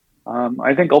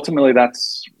 I think ultimately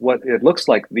that's what it looks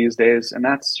like these days, and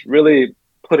that's really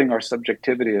putting our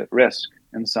subjectivity at risk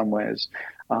in some ways,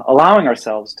 allowing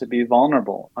ourselves to be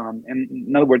vulnerable.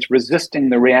 In other words, resisting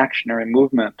the reactionary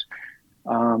movement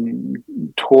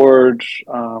toward,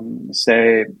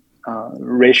 say,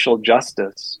 racial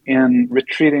justice, in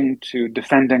retreating to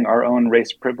defending our own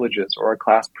race privileges or our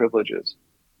class privileges.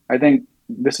 I think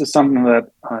this is something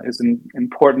that is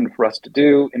important for us to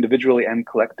do individually and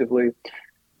collectively,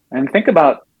 and think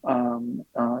about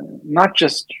not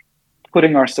just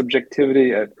putting our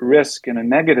subjectivity at risk in a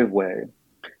negative way,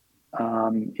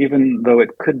 even though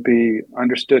it could be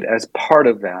understood as part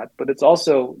of that, but it's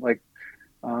also like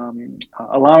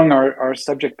allowing our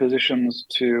subject positions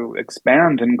to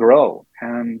expand and grow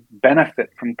and benefit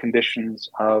from conditions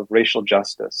of racial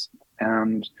justice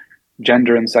and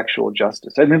gender and sexual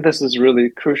justice. I think this is really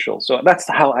crucial. So that's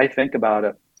how I think about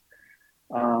it.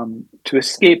 To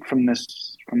escape from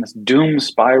this doom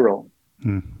spiral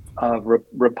of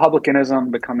republicanism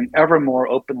becoming ever more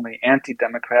openly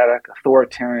anti-democratic,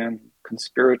 authoritarian,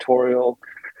 conspiratorial,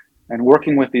 and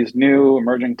working with these new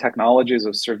emerging technologies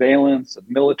of surveillance, of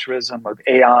militarism, of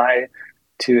AI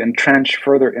to entrench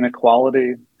further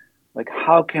inequality. Like,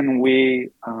 how can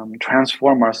we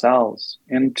transform ourselves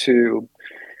into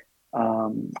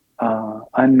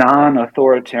a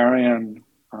non-authoritarian,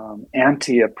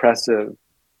 anti-oppressive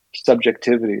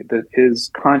subjectivity that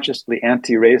is consciously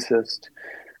anti-racist?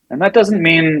 And that doesn't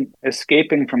mean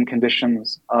escaping from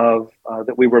conditions of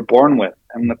that we were born with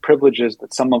and the privileges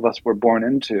that some of us were born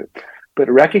into, but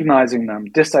recognizing them,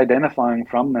 disidentifying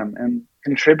from them, and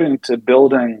contributing to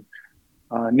building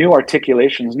new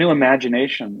articulations, new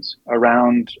imaginations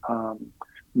around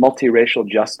multiracial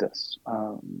justice.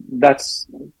 That's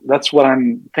what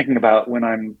I'm thinking about when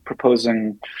I'm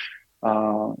proposing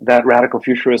that radical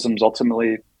futurisms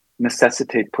ultimately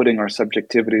necessitate putting our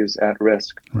subjectivities at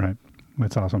risk. Right.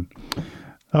 That's awesome.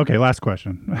 Okay, last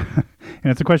question.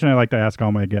 And it's a question I like to ask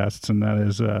all my guests, and that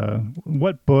is,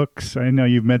 what books, I know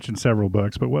you've mentioned several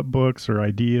books, but what books or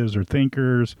ideas or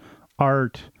thinkers,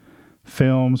 art,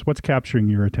 films, what's capturing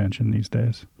your attention these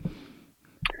days?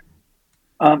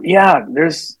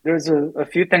 There's a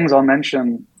few things I'll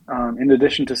mention in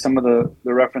addition to some of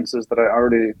the references that I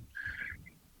already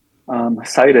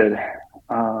cited.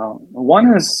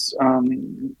 One is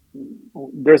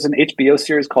there's an HBO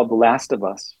series called The Last of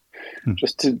Us,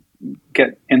 just to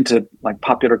get into like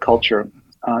popular culture.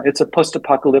 It's a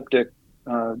post-apocalyptic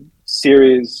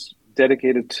series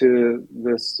dedicated to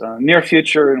this near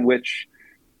future in which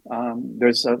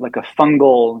there's like a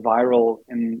fungal viral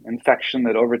infection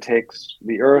that overtakes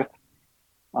the earth.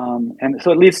 And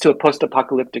so it leads to a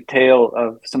post-apocalyptic tale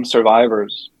of some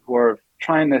survivors who are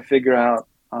trying to figure out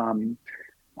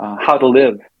how to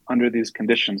live under these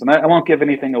conditions. And I won't give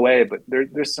anything away, but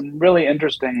there's some really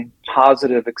interesting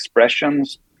positive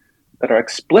expressions that are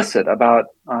explicit about,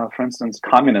 for instance,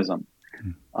 communism.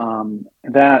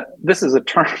 That this is a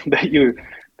term that you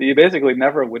basically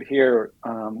never would hear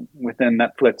within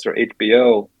Netflix or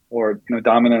HBO or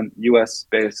dominant U.S.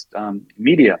 based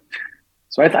media.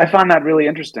 So I found that really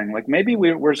interesting. Like maybe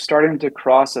we're starting to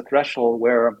cross a threshold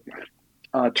where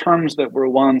terms that were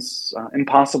once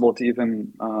impossible to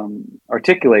even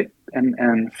articulate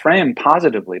and frame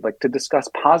positively, like to discuss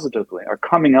positively, are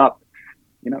coming up.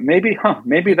 Maybe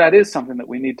that is something that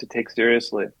we need to take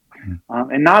seriously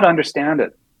and not understand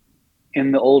it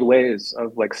in the old ways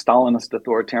of like Stalinist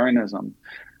authoritarianism.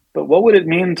 But what would it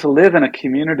mean to live in a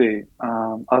community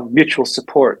of mutual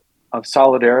support, of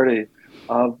solidarity,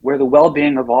 of where the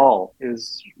well-being of all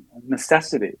is a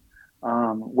necessity,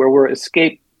 where we're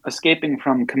escaping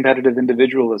from competitive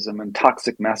individualism and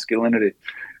toxic masculinity,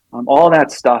 all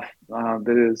that stuff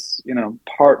that is,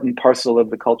 part and parcel of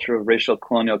the culture of racial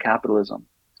colonial capitalism.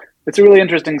 It's a really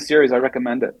interesting series. I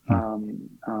recommend it.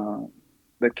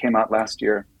 That came out last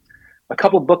year. A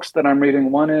couple books that I'm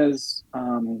reading. One is,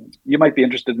 you might be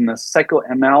interested in this,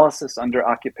 Psychoanalysis Under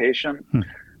Occupation,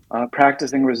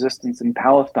 Practicing Resistance in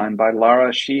Palestine by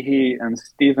Lara Sheehy and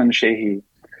Stephen Sheehy.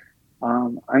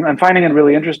 I'm finding it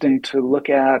really interesting to look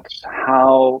at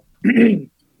how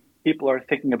people are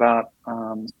thinking about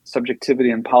subjectivity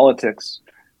in politics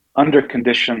under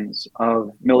conditions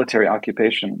of military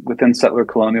occupation within settler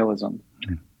colonialism.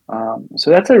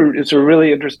 So it's a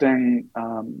really interesting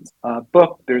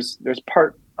book. There's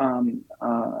part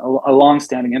a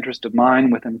long-standing interest of mine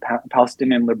within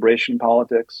Palestinian liberation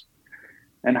politics,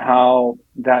 and how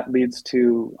that leads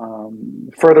to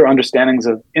further understandings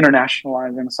of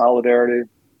internationalizing solidarity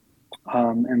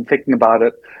and thinking about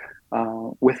it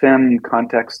within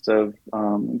context of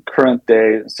current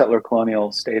day settler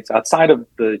colonial states outside of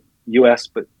the U.S.,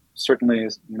 but certainly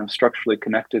structurally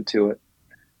connected to it.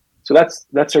 So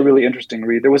that's a really interesting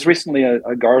read. There was recently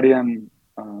a Guardian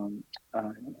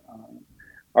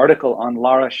article on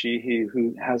Lara Sheehy,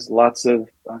 who has lots of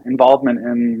involvement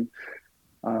in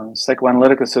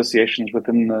psychoanalytic associations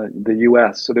within the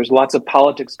U.S. So there's lots of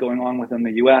politics going on within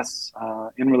the U.S.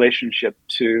 In relationship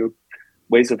to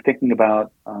ways of thinking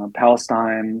about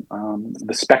Palestine,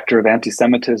 the specter of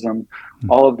anti-Semitism,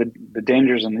 all of the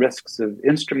dangers and risks of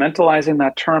instrumentalizing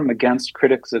that term against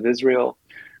critics of Israel.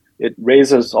 It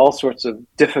raises all sorts of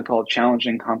difficult,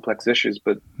 challenging, complex issues,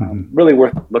 but really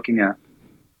worth looking at.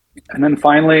 And then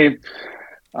finally,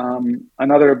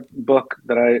 another book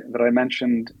that I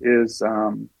mentioned is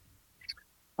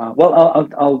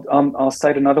I'll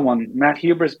cite another one, Matt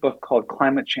Huber's book called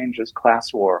 "Climate Change is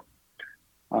Class War,"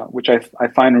 which I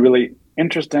find really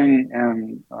interesting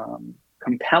and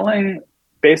compelling,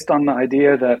 based on the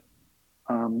idea that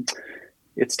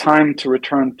it's time to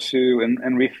return to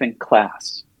and rethink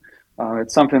class.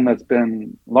 It's something that's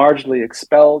been largely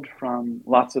expelled from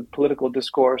lots of political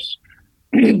discourse.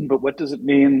 But what does it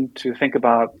mean to think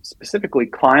about specifically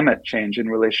climate change in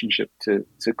relationship to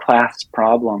class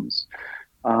problems?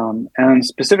 And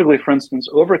specifically, for instance,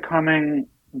 overcoming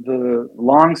the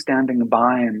long-standing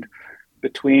bind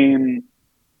between,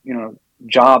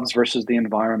 jobs versus the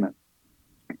environment.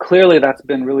 Clearly, that's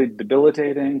been really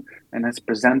debilitating and has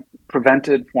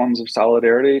prevented forms of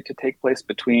solidarity to take place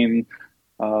between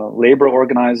labor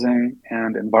organizing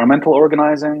and environmental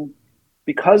organizing,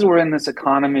 because we're in this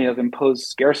economy of imposed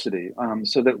scarcity,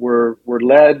 so that we're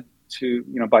led to,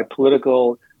 by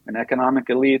political and economic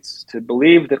elites to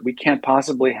believe that we can't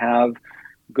possibly have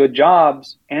good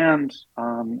jobs and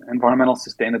environmental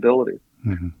sustainability.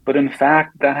 Mm-hmm. But in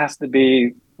fact, that has to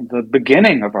be the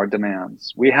beginning of our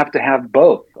demands. We have to have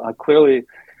both. Clearly,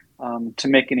 to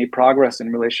make any progress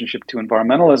in relationship to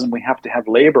environmentalism, we have to have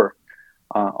labor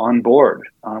on board.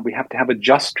 We have to have a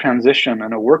just transition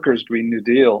and a workers' Green New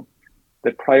Deal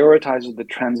that prioritizes the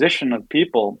transition of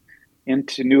people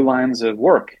into new lines of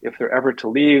work if they're ever to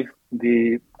leave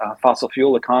the fossil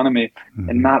fuel economy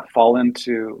and not fall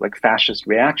into like fascist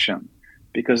reaction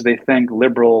because they think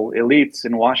liberal elites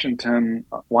in Washington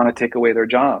want to take away their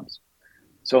jobs.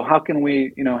 So how can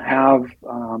we, have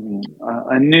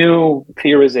a new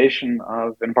theorization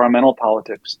of environmental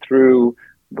politics through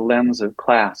the lens of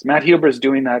class? Matt Huber is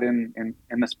doing that in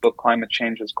this book, Climate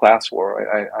Change is Class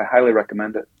War. I highly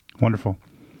recommend it. Wonderful.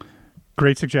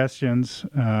 Great suggestions.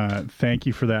 Thank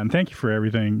you for that. And thank you for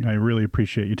everything. I really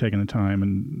appreciate you taking the time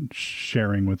and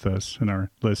sharing with us and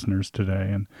our listeners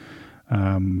today. And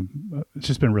it's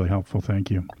just been really helpful.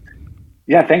 Thank you.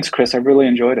 Yeah, thanks, Chris. I really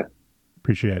enjoyed it.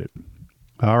 Appreciate it.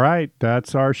 All right.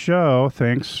 That's our show.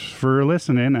 Thanks for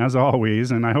listening, as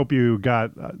always. And I hope you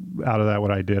got out of that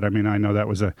what I did. I mean, I know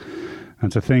that's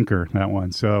a thinker, that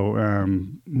one. So,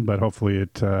 but hopefully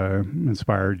it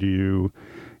inspired you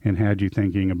and had you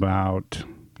thinking about,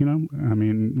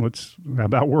 what's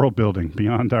about world building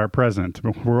beyond our present,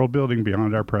 world building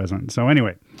beyond our present. So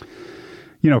anyway,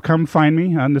 come find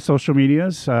me on the social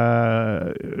medias.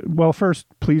 Well, first,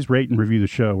 please rate and review the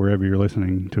show wherever you're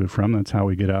listening to it from. That's how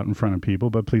we get out in front of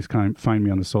people. But please find me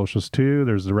on the socials too.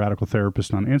 There's the Radical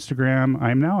Therapist on Instagram.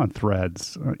 I'm now on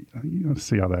Threads.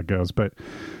 See how that goes. But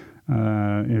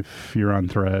if you're on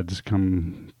Threads,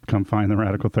 come find the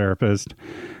Radical Therapist.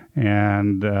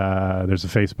 And there's a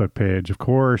Facebook page, of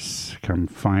course. Come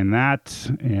find that.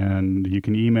 And you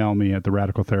can email me at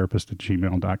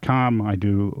theradicaltherapist@gmail.com. I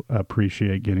do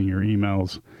appreciate getting your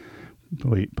emails.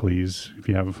 Please, if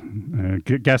you have a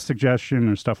guest suggestion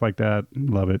or stuff like that,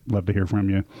 love it. Love to hear from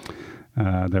you.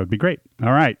 That would be great.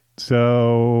 All right.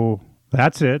 So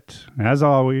that's it. As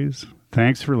always,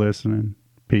 thanks for listening.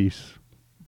 Peace.